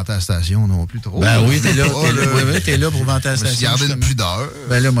là pour vanter la station non plus trop. Ben oui, t'es là. T'es là pour vanter la station. Je me suis gardé une pudeur.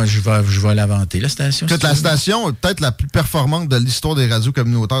 Ben là, moi, je vais la vanter, la station. Peut-être la station est peut-être la plus performante de l'histoire des radios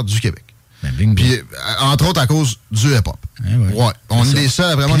communautaires du Québec. Ben, bingo. Puis, entre autres, à cause du hip-hop. Ouais. On est des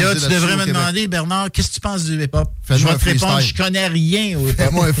seuls à vraiment... Puis là, tu devrais me demander, Bernard, qu'est-ce que tu penses du hip-hop? Je vais te répondre, je connais rien au hip-hop.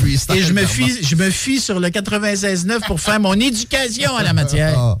 Fais-moi un freestyle. Et je me fie sur le 96.9 pour faire mon éducation à la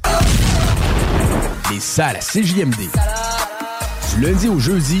matière. Les salles à CJMD. Du lundi au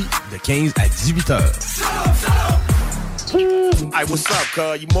jeudi, de 15 à 18 heures. Hey, what's up,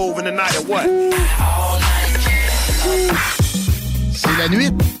 cuz? You moving tonight or what? C'est la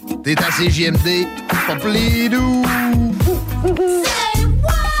nuit. T'es à CJMD. Popelidou.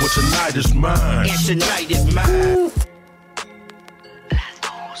 What tonight is mine. And tonight is mine.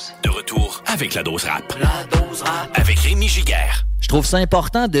 De retour avec la dose rap. La dose rap. Avec Rémi Giguère. Je trouve ça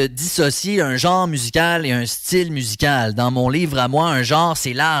important de dissocier un genre musical et un style musical. Dans mon livre à moi, un genre,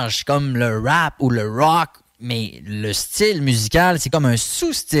 c'est large, comme le rap ou le rock. Mais le style musical, c'est comme un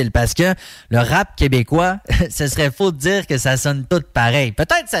sous-style parce que le rap québécois, ce serait faux de dire que ça sonne tout pareil.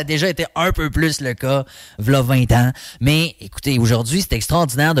 Peut-être que ça a déjà été un peu plus le cas, v'là 20 ans. Mais écoutez, aujourd'hui, c'est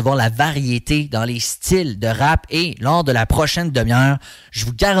extraordinaire de voir la variété dans les styles de rap. Et lors de la prochaine demi-heure, je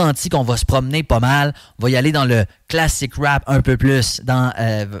vous garantis qu'on va se promener pas mal. On va y aller dans le classic rap un peu plus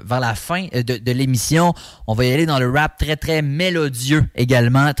vers la fin de l'émission. On va y aller dans le rap très, très mélodieux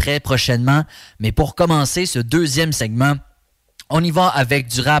également, très prochainement. Mais pour commencer ce deuxième segment, on y va avec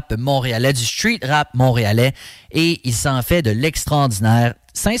du rap montréalais, du street rap montréalais, et il s'en fait de l'extraordinaire.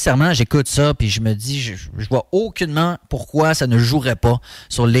 Sincèrement, j'écoute ça, puis je me dis, je vois aucunement pourquoi ça ne jouerait pas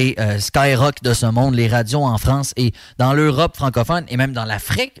sur les Skyrock de ce monde, les radios en France et dans l'Europe francophone, et même dans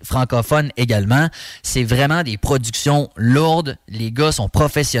l'Afrique francophone également. C'est vraiment des productions lourdes. Les gars sont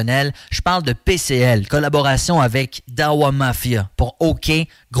professionnels. Je parle de PCL, collaboration avec Dawa Mafia pour OK.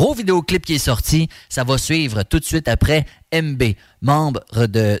 Gros vidéoclip qui est sorti. Ça va suivre tout de suite après MB, membre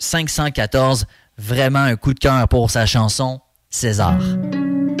de 514. Vraiment un coup de cœur pour sa chanson César.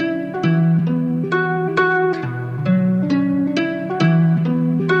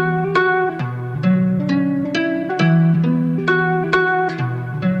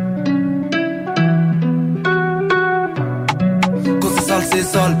 C'est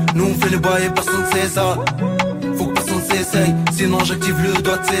sale, nous on fait les bails et personne sait ça. Faut que personne s'essaye, sinon j'active le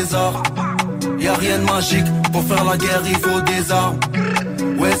doigt de César. Y'a rien de magique, pour faire la guerre il faut des armes.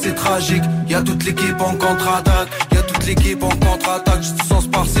 Ouais c'est tragique, y'a toute l'équipe en contre-attaque. Y'a toute l'équipe en contre-attaque, je te sens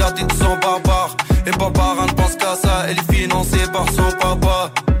spartiate et te sens barbare. Et Barbara ne pense qu'à ça, elle est financée par son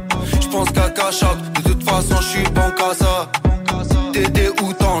papa. J'pense qu'à cash out, de toute façon j'suis bon qu'à ça. Tédé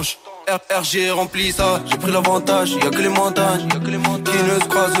ou Tange, RG remplit ça, j'ai pris l'avantage, y'a que les montagnes qui ne se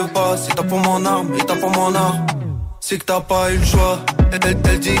croisent pas. Si t'as pas mon arme et t'as pas mon art, c'est que t'as pas eu le choix.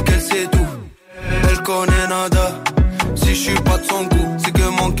 Elle dit qu'elle sait tout, elle connaît nada. Si je suis pas de son goût, c'est que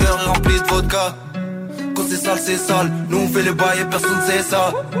mon cœur est rempli de vodka. Quand c'est sale, nous on fait les bails et personne sait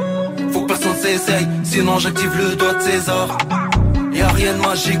ça. Faut que personne s'essaye, sinon j'active le doigt de César. Y'a rien de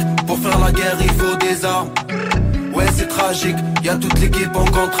magique, pour faire la guerre il faut des armes. Ouais c'est tragique, y'a toute l'équipe en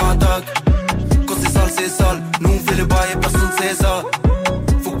contre-attaque. Quand c'est sale, nous on fait les bails et personne sait ça.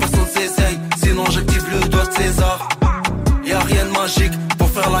 Faut que personne s'essaye, sinon j'active le doigt de César. Y'a rien de magique, pour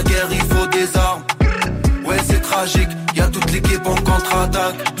faire la guerre il faut des armes. Ouais c'est tragique, y'a toute l'équipe en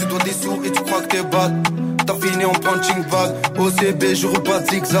contre-attaque. Tu dois des sous et tu crois que t'es bad. T'as fini en punching bag, OCB je roule pas de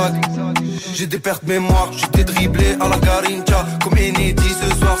zigzag. J'ai des pertes mémoire, j'étais dribblé à la Garincha. Comme inédit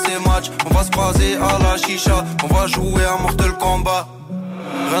ce soir c'est match, on va se croiser à la chicha. On va jouer à Mortal Kombat.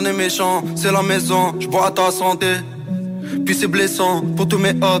 Rien n'est méchant, c'est la maison, je bois à ta santé. Puis c'est blessant, pour tous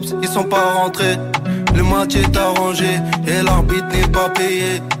mes hops, ils sont pas rentrés. Le match est arrangé, et l'arbitre n'est pas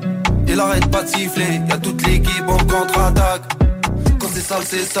payé. Il arrête pas de siffler, y'a toute l'équipe en contre-attaque. Quand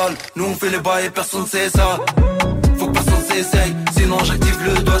c'est sale, nous on fait les bails et personne sait ça. Faut que personne s'essaye, sinon j'active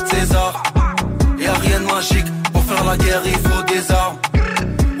le doigt de César. Y'a rien de magique, pour faire la guerre il faut des armes.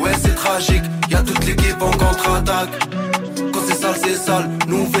 tragique, y'a toute l'équipe en contre-attaque. Quand c'est sale,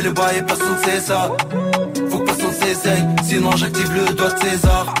 nous on fait le bail et personne sait ça. Faut que personne s'essaye, sinon j'active le doigt de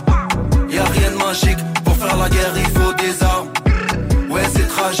César. Y'a rien de magique, pour faire la guerre il faut des armes. Ouais c'est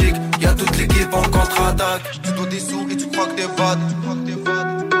tragique, y'a toute l'équipe en contre-attaque. Tu dois des sous et tu crois que t'es bad.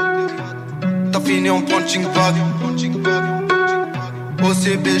 T'as fini en punching bag.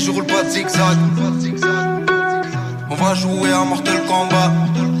 OCB je roule pas de zigzag. On va jouer à Mortal Kombat.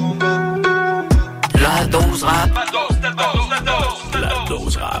 La dose rap. La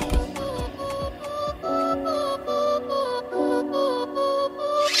dose rap.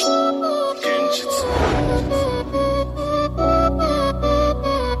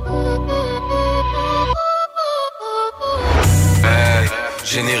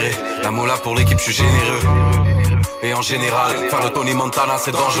 Généré, la mola pour l'équipe, je suis généreux. Et en général, faire le Tony Montana,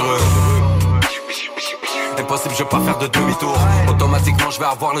 c'est dangereux. Impossible, je vais pas faire de demi-tour. Automatiquement, je vais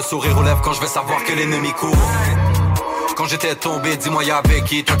avoir le sourire aux lèvres quand je vais savoir que l'ennemi court. Quand j'étais tombé, dis-moi y'avait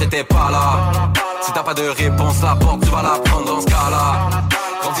qui, toi t'étais pas là. Si t'as pas de réponse, la porte, tu vas la prendre dans ce cas-là.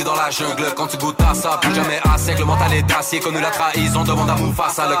 Grandis dans la jungle, quand tu goûtes à ça, plus jamais à sec, le mental est d'acier. Connu la trahison, demande à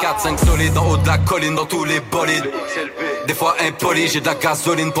Mufasa. Le 4-5 solide, en haut de la colline, dans tous les bolides. Des fois impoli, j'ai de la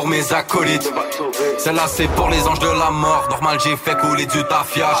gasoline pour mes acolytes. Celle-là c'est pour les anges de la mort. Normal j'ai fait couler du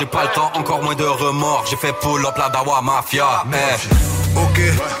tafia. J'ai pas le temps, encore moins de remords. J'ai fait pull up la Dawa Mafia. Ok,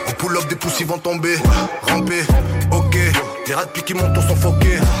 on pull up, des poussies vont tomber. Ramper, ok. Les rats de pique qui montent, on s'en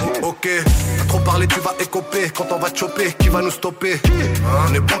foqué. Ok, t'as trop parlé, tu vas écoper. Quand on va te choper, qui va nous stopper?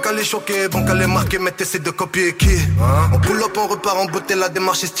 On est bon qu'à les choquer, bon qu'à les marquer, mais t'essaies de copier qui? On pull up, on repart en beauté, la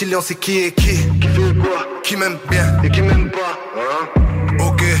démarche est stylée, on sait qui est qui. Qui fait quoi? Qui m'aime bien et qui m'aime pas.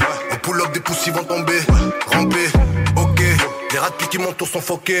 Ok, on pull up, des poussies vont tomber. Ramper, ok. Les rats de pique qui montent, on s'en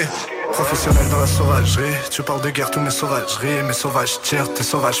foqué. Professionnel dans la sauvagerie, tu parles de guerre, tous mes sauvageries. Mes sauvages tirent, tes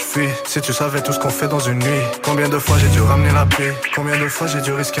sauvages fuient. Si tu savais tout ce qu'on fait dans une nuit. Combien de fois j'ai dû ramener la pluie. Combien de fois j'ai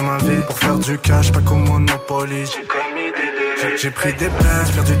dû risquer ma vie pour faire du cash, pas comme Monopoly. J'ai pris des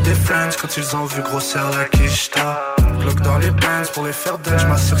plaintes, perdu des flingues quand ils ont vu grossir la quicheta. Bloc dans les pants pour les faire dingue,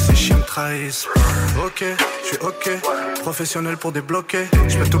 j'm'assure que ces chiens me trahissent. Ok, j'suis ok, professionnel pour débloquer.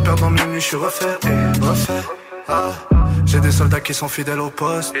 J'peux tout perdre dans mes nuits, j'suis refait. Ah. J'ai des soldats qui sont fidèles au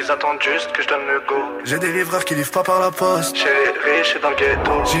poste. Ils attendent juste que je donne le go. J'ai des livreurs qui livrent pas par la poste. Chez les riches et dans le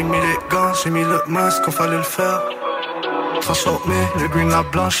ghetto. J'ai mis les gants, j'ai mis le masque, qu'on fallait le faire. Transformer les green, la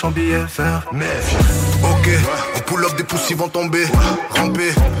blanche en billets verts. Ok, on pull up, des poussies vont tomber.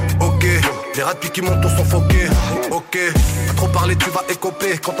 Ramper, ok. Les rats de pique qui montent, on s'en foqué. Ok, t'as trop parlé, tu vas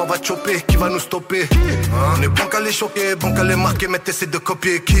écoper. Quand on va te choper, qui va nous stopper? On est bon qu'à les choquer, bon qu'à les marquer, mais t'essaies de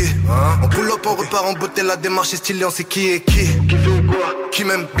copier qui? On pull up, on repart en beauté, la démarche est stylée, on sait qui est qui. Qui fait quoi? Qui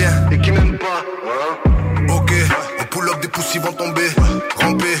m'aime bien et qui m'aime pas. Ok, on pull up, des poussies vont tomber.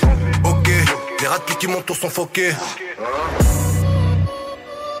 Ramper, ok. Les rats de pique qui montent, on s'en foqué.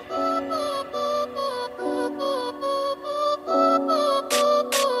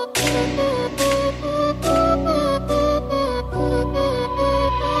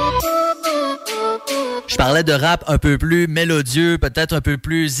 Je parlais de rap un peu plus mélodieux, peut-être un peu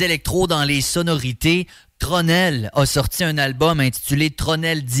plus électro dans les sonorités. Tronel a sorti un album intitulé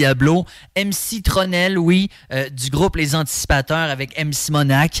Tronel Diablo. MC Tronel, oui, du groupe Les Anticipateurs avec MC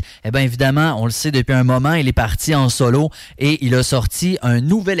Monac. Eh bien, évidemment, on le sait depuis un moment, il est parti en solo et il a sorti un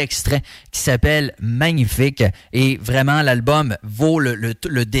nouvel extrait qui s'appelle Magnifique. Et vraiment, l'album vaut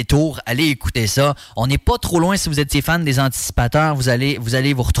le détour. Allez écouter ça. On n'est pas trop loin si vous étiez fan des Anticipateurs. Vous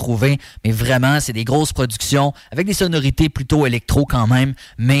allez vous retrouver. Mais vraiment, c'est des grosses productions avec des sonorités plutôt électro quand même.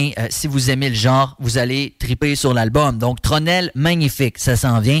 Mais si vous aimez le genre, vous allez triper sur l'album. Donc, Tronel, Magnifique, ça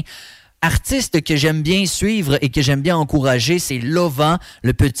s'en vient. Artiste que j'aime bien suivre et que j'aime bien encourager, c'est Lova,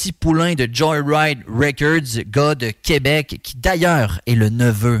 le petit poulain de Joyride Records, gars de Québec, qui d'ailleurs est le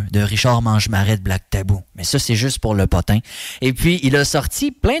neveu de Richard Mangemaret de Black Tabou. Mais ça, c'est juste pour le potin. Et puis, il a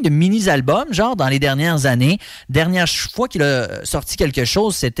sorti plein de mini-albums, genre dans les dernières années. Dernière fois qu'il a sorti quelque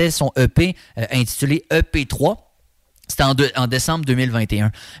chose, c'était son EP intitulé EP3. C'était en décembre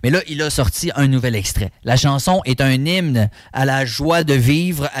 2021. Mais là, il a sorti un nouvel extrait. La chanson est un hymne à la joie de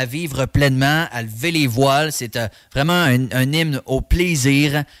vivre, à vivre pleinement, à lever les voiles. C'est vraiment un hymne au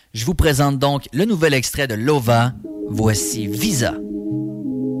plaisir. Je vous présente donc le nouvel extrait de Lova. Voici Visa.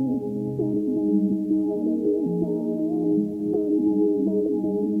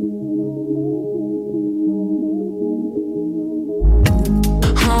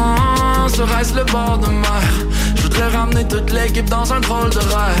 Serait-ce le bord de mer? voudrais ramener toute l'équipe dans un drôle de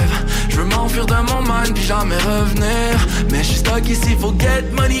rêve. Je veux m'enfuir de mon mind puis jamais revenir. Mais je suis stock ici, faut get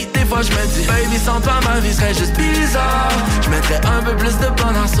money. Des fois je me dis, baby sans toi ma vie serait juste bizarre. Je mettrais un peu plus de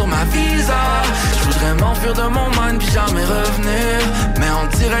bonheur sur ma visa. Je voudrais m'enfuir de mon mind puis jamais revenir. Mais on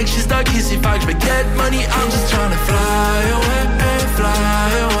dirait que je suis stock ici, fait que je vais get money. I'm just tryna fly away,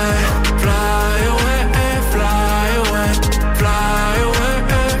 fly away, fly away, fly away, fly away,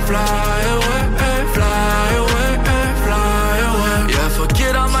 fly away, fly away, fly away. Yeah, fuck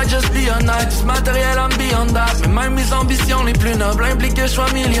it, I might just be a night. Tout ce matériel, I'm beyond that. Mais même mes ambitions les plus nobles impliquent que je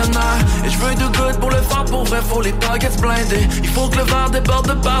sois millionnaire. Et je veux do good pour le faire, pour vrai, faut les pockets blindés. Il faut que le verre déborde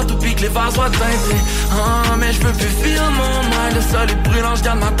de partout puis que les verres soient teintés. Ah, mais je peux plus feel mon mind. Le sol est brûlant, je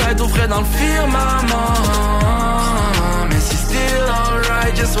garde ma tête au frais dans le firmament. Mais si still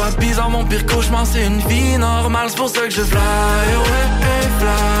alright, je sois bizarre, mon pire cauchemar c'est une vie normale. C'est pour ça que je fly away,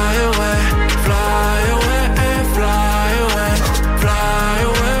 fly away, fly away, fly away, fly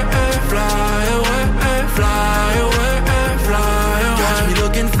away, fly away, fly away, fly away. Catch me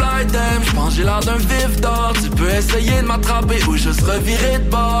looking fly damn, j'pense j'ai l'air d'un vif d'or. Tu peux essayer de m'attraper ou juste revirer de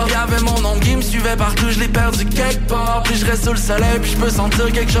bord. Y'avait mon nom qui me suivait partout, je l'ai perdu quelque part. Puis je reste sous le soleil, puis je peux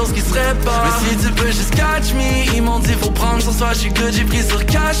sentir quelque chose qui se répare. Mais si tu peux juste catch me, ils m'ont dit faut prendre ce soir, je suis good, j'ai pris sur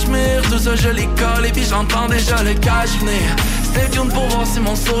Cachemire. Tout ça je les colle et puis j'entends déjà le cash venir. Stay tuned pour voir si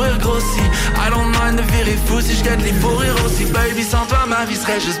mon sourire grossit. I don't mind de virer fou si je guette les fous rires aussi. Baby sans toi ma vie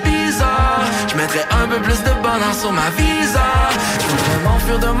serait juste bizarre. Je mettrais un peu plus de bonheur sur ma visa. Je voudrais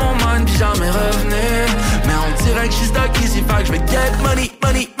m'enfuir de mon mind puis jamais revenir. Mais on dirait que je suis stock ici, fait que je vais get money,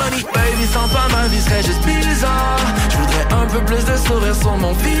 money, money. Baby sans toi ma vie serait juste bizarre. Je voudrais un peu plus de sourire sur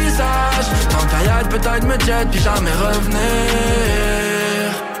mon visage. Tant qu'à y être peut-être me jet puis jamais revenir.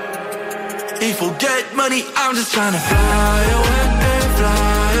 Il faut get money, I'm just tryna fly away,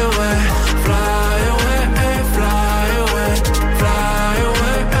 fly away, fly away, fly away, fly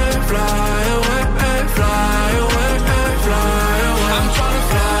away, fly away, fly away, fly away. I'm tryna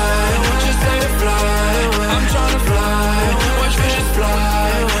fly, just say fly away. I'm tryna fly, ouais je veux juste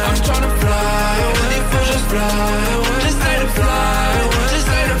fly away. I'm tryna fly, il faut juste fly away. Just say the fly, just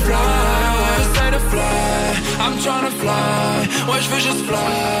say the fly, just say the fly. I'm tryna fly, ouais je veux juste fly.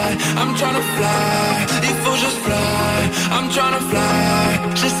 I'm tryna fly, il faut juste fly. I'm tryna fly,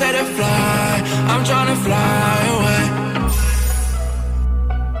 j'essaie de fly. I'm tryna fly away.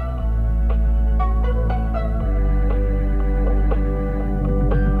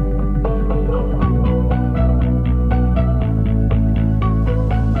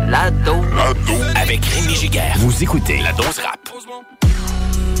 La dose avec Rémi Giguère. Vous écoutez La Dose Rap.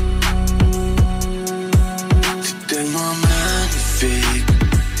 T'es tellement magnifique,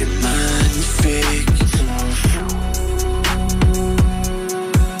 t'es magnifique.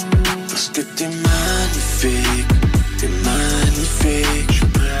 Parce que t'es magnifique, t'es magnifique. Je suis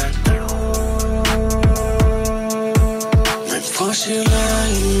prêt à tout. Même franchir la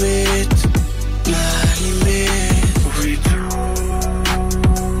limite, oui.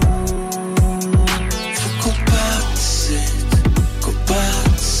 Faut qu'on participe.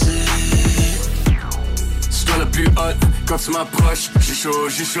 C'est toi la plus hot, quand tu m'approches, j'ai chaud,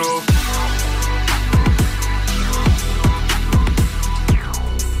 j'ai chaud.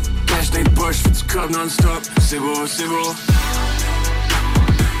 Cache dans les poches, fais du club non-stop, c'est beau, c'est beau.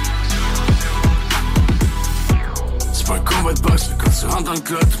 C'est pas un combat de boxe, mais quand tu rentres dans le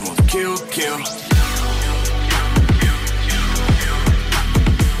club, tout le monde kill, kill.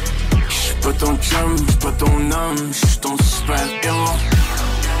 J'suis pas ton chum, j'suis pas ton homme, j'suis ton super-héros.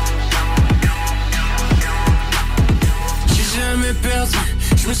 J'ai jamais perdu,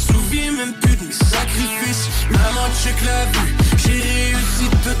 j'me souviens même plus de mes sacrifices. Maman check la vue, j'ai réussi,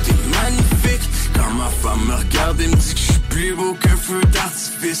 tout est magnifique. Quand ma femme me regarde et me dit que j'suis plus beau qu'un feu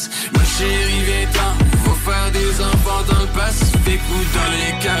d'artifice. Ma chérie viens-t'en, on va faire des enfants dans le Pacifique ou dans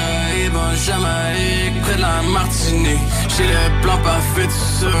les Caraïbes, en Jamaïque, près de la Martinique. J'ai le plan parfait du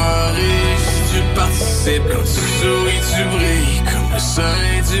soirée, si tu participes, quand tu souris, tu brilles comme le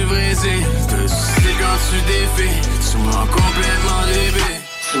soleil du Brésil. Tu sais quand tu défiles, tu me rends complètement débile.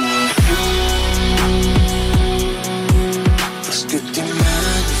 Tu m'en fous, parce que t'es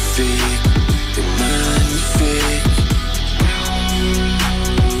magnifique, t'es magnifique.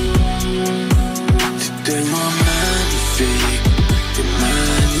 T'es tellement magnifique, t'es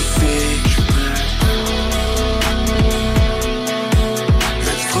magnifique.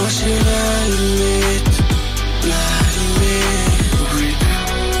 Même franchir la limite, oui.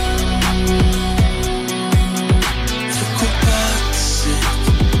 Faut qu'on participe.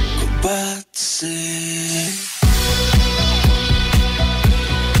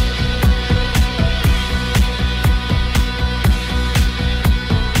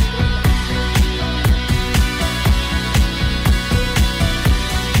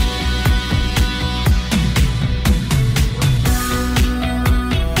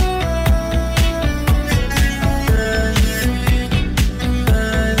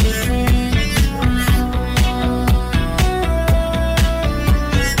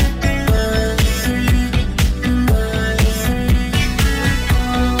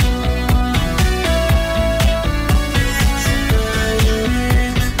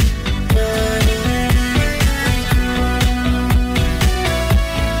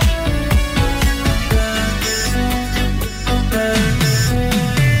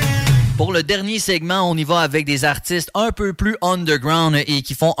 pour le dernier segment, on y va avec des artistes un peu plus underground et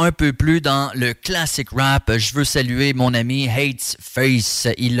qui font un peu plus dans le classic rap. Je veux saluer mon ami Hates Face.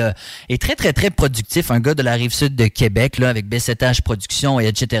 Il est très, très, très productif. Un gars de la Rive-Sud de Québec, là, avec B7H Productions et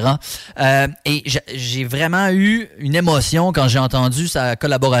etc. Et j'ai vraiment eu une émotion quand j'ai entendu sa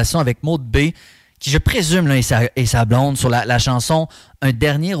collaboration avec Maud B, qui je présume là, est sa blonde, sur la chanson Un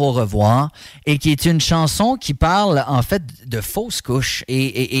dernier au revoir, et qui est une chanson qui parle en fait de fausses couches.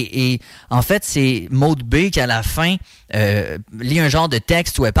 Et en fait, c'est Maud B qui à la fin lit un genre de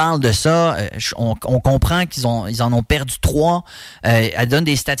texte où elle parle de ça. On comprend qu'ils en ont perdu 3. Elle donne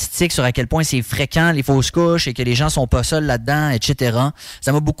des statistiques sur à quel point c'est fréquent les fausses couches et que les gens sont pas seuls là-dedans, etc.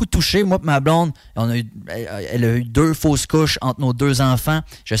 Ça m'a beaucoup touché. Moi et ma blonde, elle a eu 2 fausses couches entre nos 2 enfants.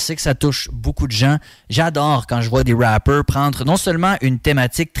 Je sais que ça touche beaucoup de gens. J'adore quand je vois des rappers prendre non seulement une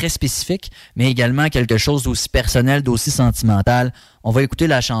thématique très spécifique, mais également quelque chose d'aussi personnel, d'aussi sentimental. On va écouter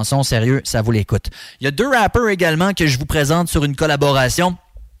la chanson, sérieux, ça vous l'écoute. Il y a 2 rappers également que je vous présente sur une collaboration.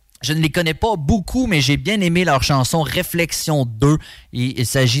 Je ne les connais pas beaucoup, mais j'ai bien aimé leur chanson Réflexion 2. Il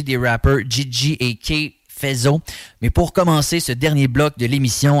s'agit des rappers Gigi et K. Fezzo. Mais pour commencer ce dernier bloc de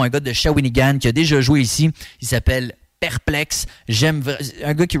l'émission, un gars de Shawinigan qui a déjà joué ici, il s'appelle Perplexe. J'aime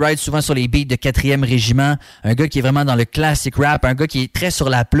un gars qui ride souvent sur les beats de 4e régiment, un gars qui est vraiment dans le classic rap, un gars qui est très sur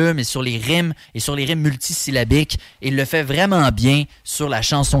la plume et sur les rimes multisyllabiques. Et il le fait vraiment bien sur la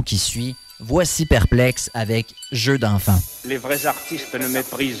chanson qui suit. Voici Perplexe avec Jeu d'enfant. Les vrais artistes ne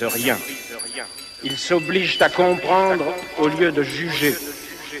méprisent rien. Ils s'obligent à comprendre au lieu de juger.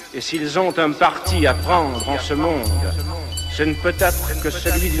 Et s'ils ont un parti à prendre en ce monde, ce ne peut être que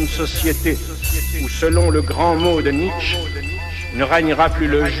celui d'une société où, selon le grand mot de Nietzsche, ne régnera plus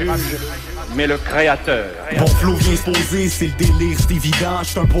le juge, mais le créateur. Mon flow vient se poser, c'est le délire, c'est évident.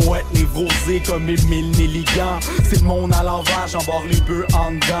 J'suis un poète névrosé comme Émile Nelligan. C'est le monde à l'envers, j'embarre les bœufs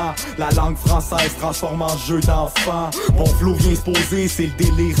en dedans. La langue française transforme en jeu d'enfant. Mon flow vient se poser, c'est le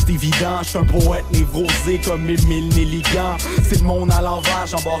délire, c'est évident. J'suis un poète névrosé comme Émile Nelligan. C'est le monde à l'envers,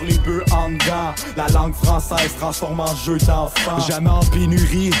 j'embarre les bœufs en dedans. La langue française transforme en jeu d'enfant. Jamais en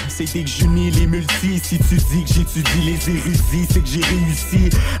pénurie, c'est dès que j'unis les multis. Si tu dis que j'étudie les érudits, c'est que j'ai réussi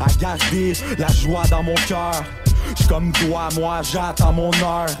à garder la joie dans mon cœur. J'suis comme toi, moi j'attends mon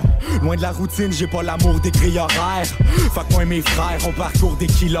heure. Loin de la routine, j'ai pas l'amour des grilles horaires. Fait que moi et mes frères, on parcourt des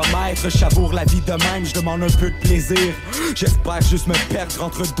kilomètres. J'savoure la vie de même, j'demande un peu de plaisir. J'espère juste me perdre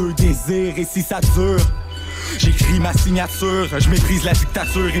entre 2 désirs. Et si ça dure, j'écris ma signature, je méprise la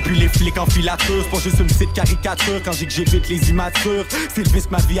dictature et puis les flics en filature. C'est pas juste une petite caricature quand j'évite les immatures. C'est le vice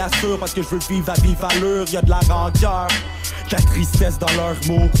que ma vie assure parce que je veux vivre à vive allure. Y'a de la rancœur, de la tristesse dans leurs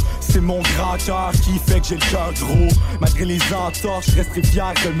mots. C'est mon grand cœur qui fait que j'ai le cœur gros. Malgré les entorses, je resterai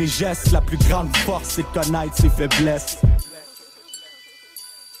fier de mes gestes. La plus grande force, c'est de connaître ses faiblesses.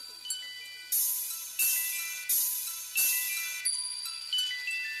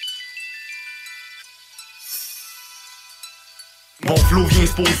 Mon flow vient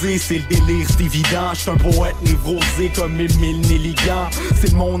se poser, c'est le délire, c'est évident. J'suis un poète névrosé comme Émile Nelligan.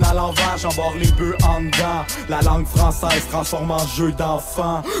 C'est le monde à l'envers, j'embarre les bœufs en dedans. La langue française transforme en jeu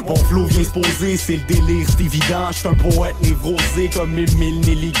d'enfant. Mon flow vient se poser, c'est le délire, c'est évident. J'suis un poète névrosé comme Émile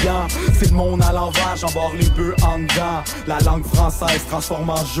Nelligan. C'est le monde à l'envers, j'embarre les bœufs en dedans. La langue française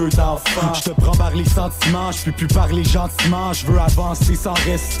transforme en jeu d'enfant. J'te prends par les sentiments, j'peux plus parler gentiment. J'veux avancer sans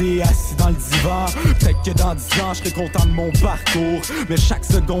rester assis dans le divan. Peut-être que dans 10 ans, j'serai content de mon parcours. Mais chaque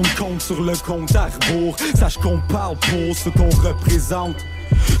seconde compte sur le compte à rebours. Sache qu'on parle pour ce qu'on représente.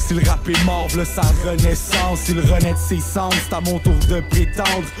 Si le rap est mort, v'là sa renaissance. S'il renaît de ses cendres, c'est à mon tour de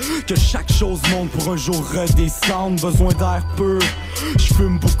prétendre que chaque chose monte pour un jour redescendre. Besoin d'air pur,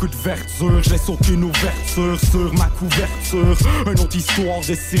 j'fume beaucoup de verdure. J'laisse aucune ouverture sur ma couverture. Une autre histoire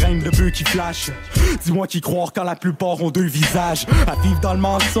de sirène de bœufs qui flash. Dis-moi qui croire quand la plupart ont 2 visages. À vivre dans le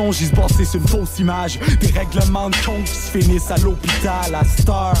mensonge, ils se basent sur une fausse image. Des règlements de compte qui se finissent à l'hôpital à cette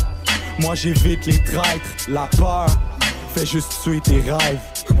heure. Moi j'évite les traîtres, la peur fais juste tuer tes rêves.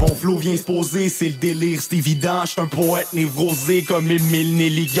 Mon flow vient se poser, c'est le délire, c'est évident. J'suis un poète névrosé comme Émile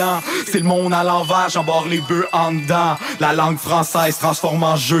Nelligan. C'est le monde à l'envers, j'embarre les bœufs en dedans. La langue française transforme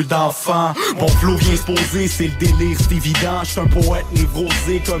en jeu d'enfant. Mon flow vient se poser, c'est le délire, c'est évident. J'suis un poète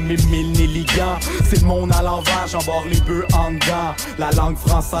névrosé comme Émile Nelligan. C'est le monde à l'envers, j'embarre les bœufs en dedans. La langue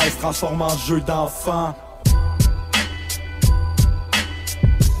française transforme en jeu d'enfant.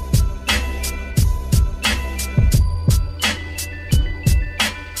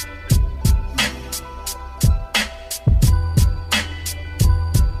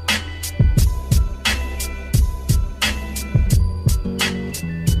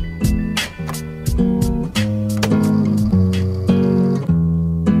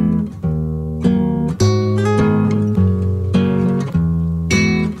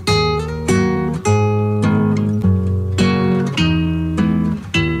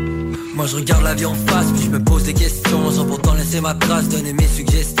 regarde la vie en face, puis je me pose des questions, sans pourtant laisser ma trace, donner mes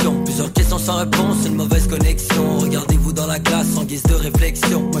suggestions. Plusieurs questions sans réponse, une mauvaise connexion. Regardez-vous dans la glace sans guise de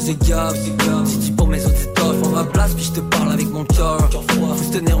réflexion. Moi c'est Gab, si tu pour mes auditeurs, je prends ma place, puis je te parle avec mon cœur. Faut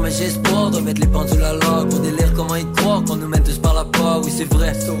se tenir, mais j'ai espoir de mettre les pendules à l'heure. Pour délire, comment y croire qu'on nous mène tous par la pas. Oui c'est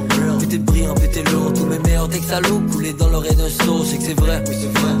vrai, tout est brillant, tout est lourd. Tous mes meilleurs textes à l'eau, coulés dans l'oreille d'un sourd. Je sais que c'est vrai, oui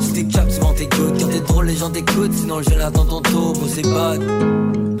c'est vrai. Si t'es cap, tu m'en t'écoutes. Quand t'es drôle, les gens t'écoutent, sinon le jeune attend ton tour. Oh c'est bad,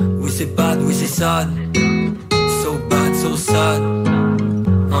 oui c'est bad, oui c'est sad. So bad, so sad.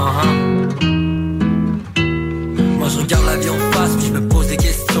 Moi je regarde la vie en face, puis je me pose des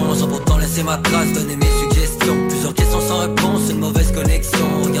questions, sans pourtant laisser ma trace, donner mes suggestions. Plusieurs questions sans réponse, une mauvaise connexion.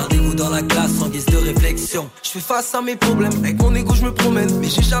 Regardez-vous dans la glace sans guise de réflexion. Je fais face à mes problèmes, avec mon ego je me promène. Mais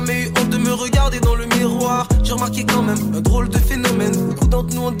j'ai jamais eu honte de me regarder dans le miroir. J'ai remarqué quand même un drôle de phénomène. Beaucoup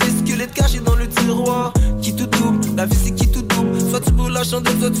d'entre nous ont des squelettes cachés dans le tiroir. Qui tout double, la vie c'est qui tout double. Soit tu brûles la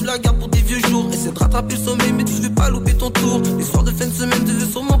chandelle, soit tu la gardes pour tes vieux jours. Essaie de rattraper le sommeil, mais tu veux pas louper ton tour. Les soirs de fin de semaine, tu veux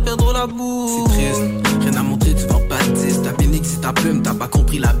sûrement perdre la bourre. C'est triste, rien à montrer, tu vends pas de 10. T'as bien existe ta plume, t'as pas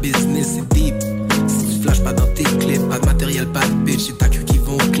compris la business, c'est deep. Si tu flashes pas dans tes clips, pas de matériel, pas de bitch, et t'as cru qu'ils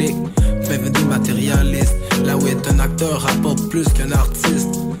vont au clic. Bienvenue matérialiste, là où est un acteur rapporte plus qu'un artiste.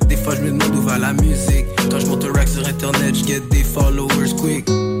 Des fois je me demande où va la musique. Quand je monte un rack sur internet, je get des followers quick.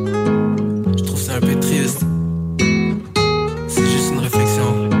 Je trouve ça un peu triste. C'est juste une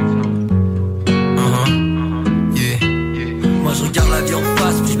réflexion. Moi je regarde la vie en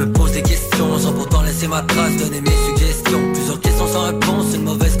face, puis je me pose des questions, sans pourtant laisser ma trace, donner mes suggestions. Plusieurs questions sans réponse, une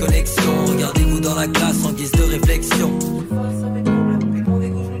mauvaise connexion. Regardez-vous dans la glace sans guise de réflexion.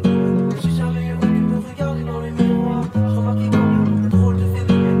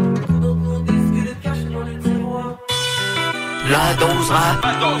 La dose rap.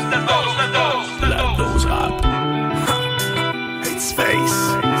 La dose rap. It's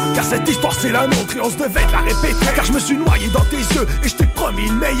face. Car cette histoire c'est la nôtre et on se devait de la répéter. Car je me suis noyé dans tes yeux et je t'ai promis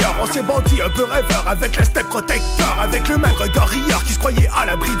le meilleur. On s'est bâti un peu rêveur avec le step protecteur, avec le même regard rieur qui se croyait à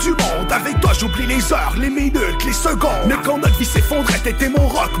l'abri du monde. Avec toi j'oublie les heures, les minutes, les secondes. Mais quand notre vie s'effondrait, t'étais mon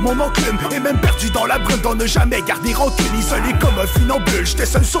rock, mon enclume. Et même perdu dans la brume d'en ne jamais garder rancune. Isolé comme un funambule, j'étais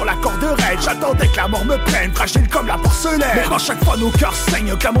seul sur la corde raide. J'attendais que la mort me prenne, fragile comme la porcelaine. Mais à chaque fois nos cœurs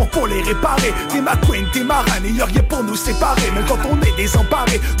saignent, clamons pour les réparer. T'es ma queen, t'es ma reine, et y'a rien pour nous séparer. Même quand on est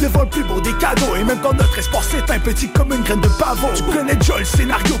désemparés, devant le plus beau des cadeaux. Et même quand notre espoir s'éteint, petit comme une graine de pavot. Tu connais déjà le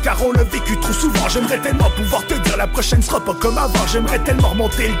scénario car on l'a vécu trop souvent. J'aimerais tellement pouvoir te dire la prochaine sera pas comme avant. J'aimerais tellement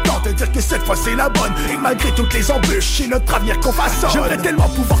remonter le temps, te dire que cette fois c'est la bonne. Et que malgré toutes les embûches, c'est notre avenir qu'on façonne. J'aimerais tellement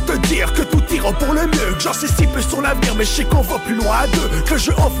pouvoir te dire que tout ira pour le mieux, que j'en sais si peu sur l'avenir, mais je sais qu'on va plus loin à deux. Que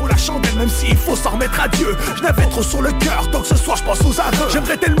je offre la chandelle même s'il faut s'en remettre à Dieu. Je n'avais trop sur le cœur, donc ce soir je pense aux aveux.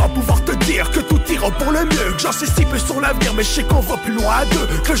 J'aimerais tellement pouvoir te dire que tout ira pour le mieux, que j'en sais si peu sur l'avenir, mais je sais qu'on va plus loin à deux.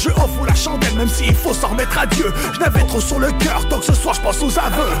 Que je offre la chandelle même s'il faut s'en remettre à Dieu. Je n'avais trop sur le cœur, donc ce soir je pense aux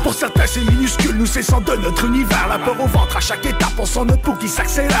aveux. Pour certains c'est minuscule, nous c'est sans de notre univers. La peur au ventre à chaque étape, on sent notre pouls qui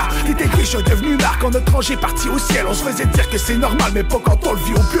s'accélère. T'étais déjà devenu marque quand notre ange est parti au ciel. On se faisait dire que c'est normal mais pas quand on le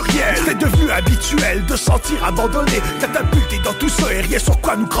vit au pluriel. C'était devenu habituel de sentir abandonné, catapulté dans tout ça et rien sur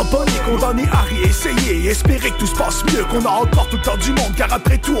quoi nous cramponner. Condamné à réessayer et espérer que tout se passe mieux. Qu'on a encore tout le temps du monde car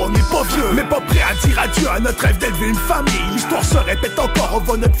après tout on n'est pas vieux. Mais pas prêt à dire adieu à notre rêve d'élever une famille. L'histoire se répète encore, on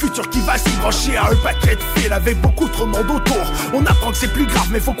voit notre futur qui va s'y brancher à un paquet de fils avec beaucoup trop de monde autour. On apprend que c'est plus grave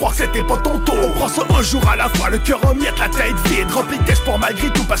mais faut croire que c'était pas ton tour. On prend ça un jour à la fois, le cœur en miettes, la tête vide, rempli d'espoir malgré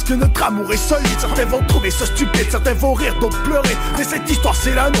tout parce que notre amour est solide. Certains vont trouver ça stupide, certains vont rire, d'autres pleurer. Mais cette histoire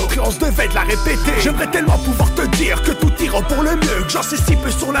c'est la nôtre et on se devait de la répéter. J'aimerais tellement pouvoir te dire que tout ira pour le mieux, que j'en sais si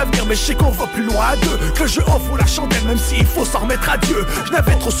peu sur l'avenir mais je sais qu'on va plus loin à deux. Que je offre la chandelle même s'il faut s'en remettre à Dieu. Je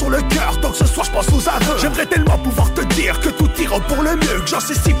n'avais trop sur le cœur donc ce soir je pense aux aveux. J'aimerais tellement pouvoir te dire que tout ira pour le mieux, que j'en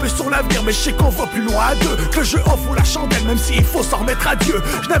sais si peu sur l'avenir mais je sais qu'on va plus loin à deux. Que je offre la chandelle même s'il faut s'en remettre à Dieu.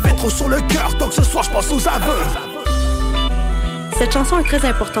 Je n'avais trop sur le cœur donc ce soir je pense aux aveux. Cette chanson est très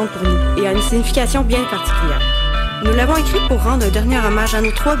importante pour nous et a une signification bien particulière. Nous l'avons écrite pour rendre un dernier hommage à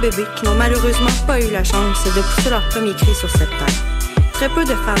nos 3 bébés qui n'ont malheureusement pas eu la chance de pousser leur premier cri sur cette terre. Très peu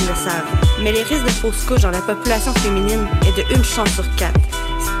de femmes le savent, mais les risques de fausses couches dans la population féminine est de 1 chance sur 4,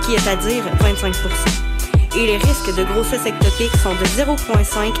 ce qui est à dire 25%. Et les risques de grossesse ectopique sont de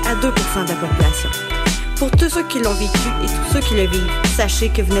 0,5 à 2% de la population. Pour tous ceux qui l'ont vécu et tous ceux qui le vivent, sachez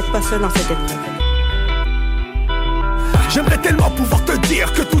que vous n'êtes pas seul dans cette épreuve. J'aimerais tellement pouvoir te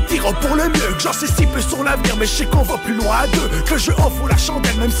dire que tout ira pour le mieux, que j'en sais si peu sur l'avenir mais je sais qu'on va plus loin à deux. Que je offre la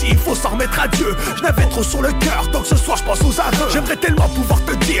chandelle même s'il faut s'en remettre à Dieu. Je n'avais trop sur le cœur donc ce soir je pense aux aveux. J'aimerais tellement pouvoir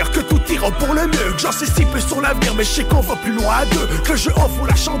te dire que tout ira pour le mieux, que j'en sais si peu sur l'avenir mais je sais qu'on va plus loin à deux. Que je offre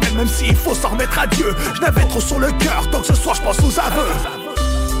la chandelle même s'il faut s'en remettre à Dieu. Je n'avais trop sur le cœur donc ce soir je pense aux aveux.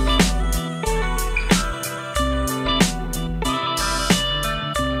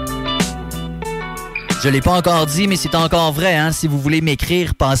 Je l'ai pas encore dit, mais c'est encore vrai. Hein? Si vous voulez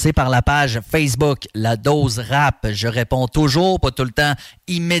m'écrire, passez par la page Facebook, La Dose Rap. Je réponds toujours, pas tout le temps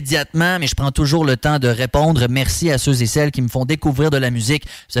immédiatement, mais je prends toujours le temps de répondre. Merci à ceux et celles qui me font découvrir de la musique.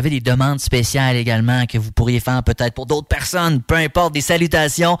 Vous avez des demandes spéciales également que vous pourriez faire peut-être pour d'autres personnes. Peu importe, des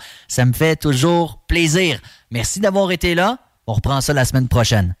salutations. Ça me fait toujours plaisir. Merci d'avoir été là. On reprend ça la semaine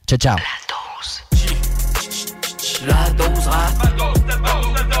prochaine. Ciao, ciao. La dose rap.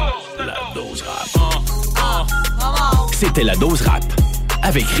 La dose rap. C'était la dose rap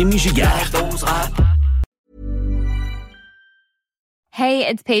avec Rémi Giguère. La dose rap. Hey,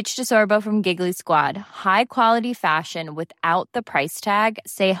 it's Paige DeSorbo from Giggly Squad. High quality fashion without the price tag.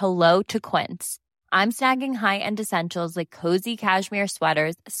 Say hello to Quince. I'm snagging high-end essentials like cozy cashmere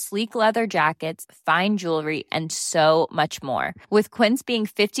sweaters, sleek leather jackets, fine jewelry, and so much more. With Quince being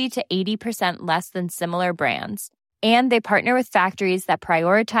 50 to 80% less than similar brands. And they partner with factories that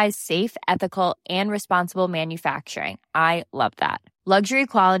prioritize safe, ethical, and responsible manufacturing. I love that. Luxury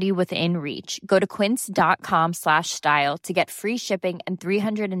quality within reach. Go to quince.com/style to get free shipping and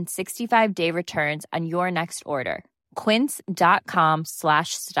 365-day returns on your next order.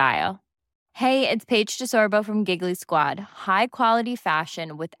 Quince.com/style. Hey, it's Paige DeSorbo from Giggly Squad. High quality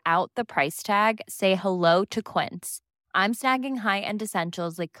fashion without the price tag. Say hello to Quince. I'm snagging high-end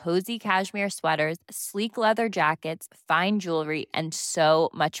essentials like cozy cashmere sweaters, sleek leather jackets, fine jewelry, and so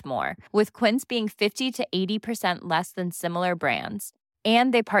much more. With Quince being 50 to 80% less than similar brands.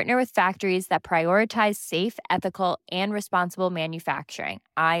 And they partner with factories that prioritize safe, ethical, and responsible manufacturing.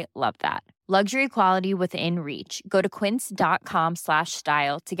 I love that. Luxury quality within reach. Go to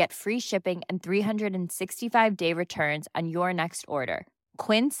quince.com/style to get free shipping and 365-day returns on your next order.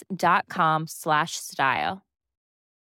 Quince.com/style.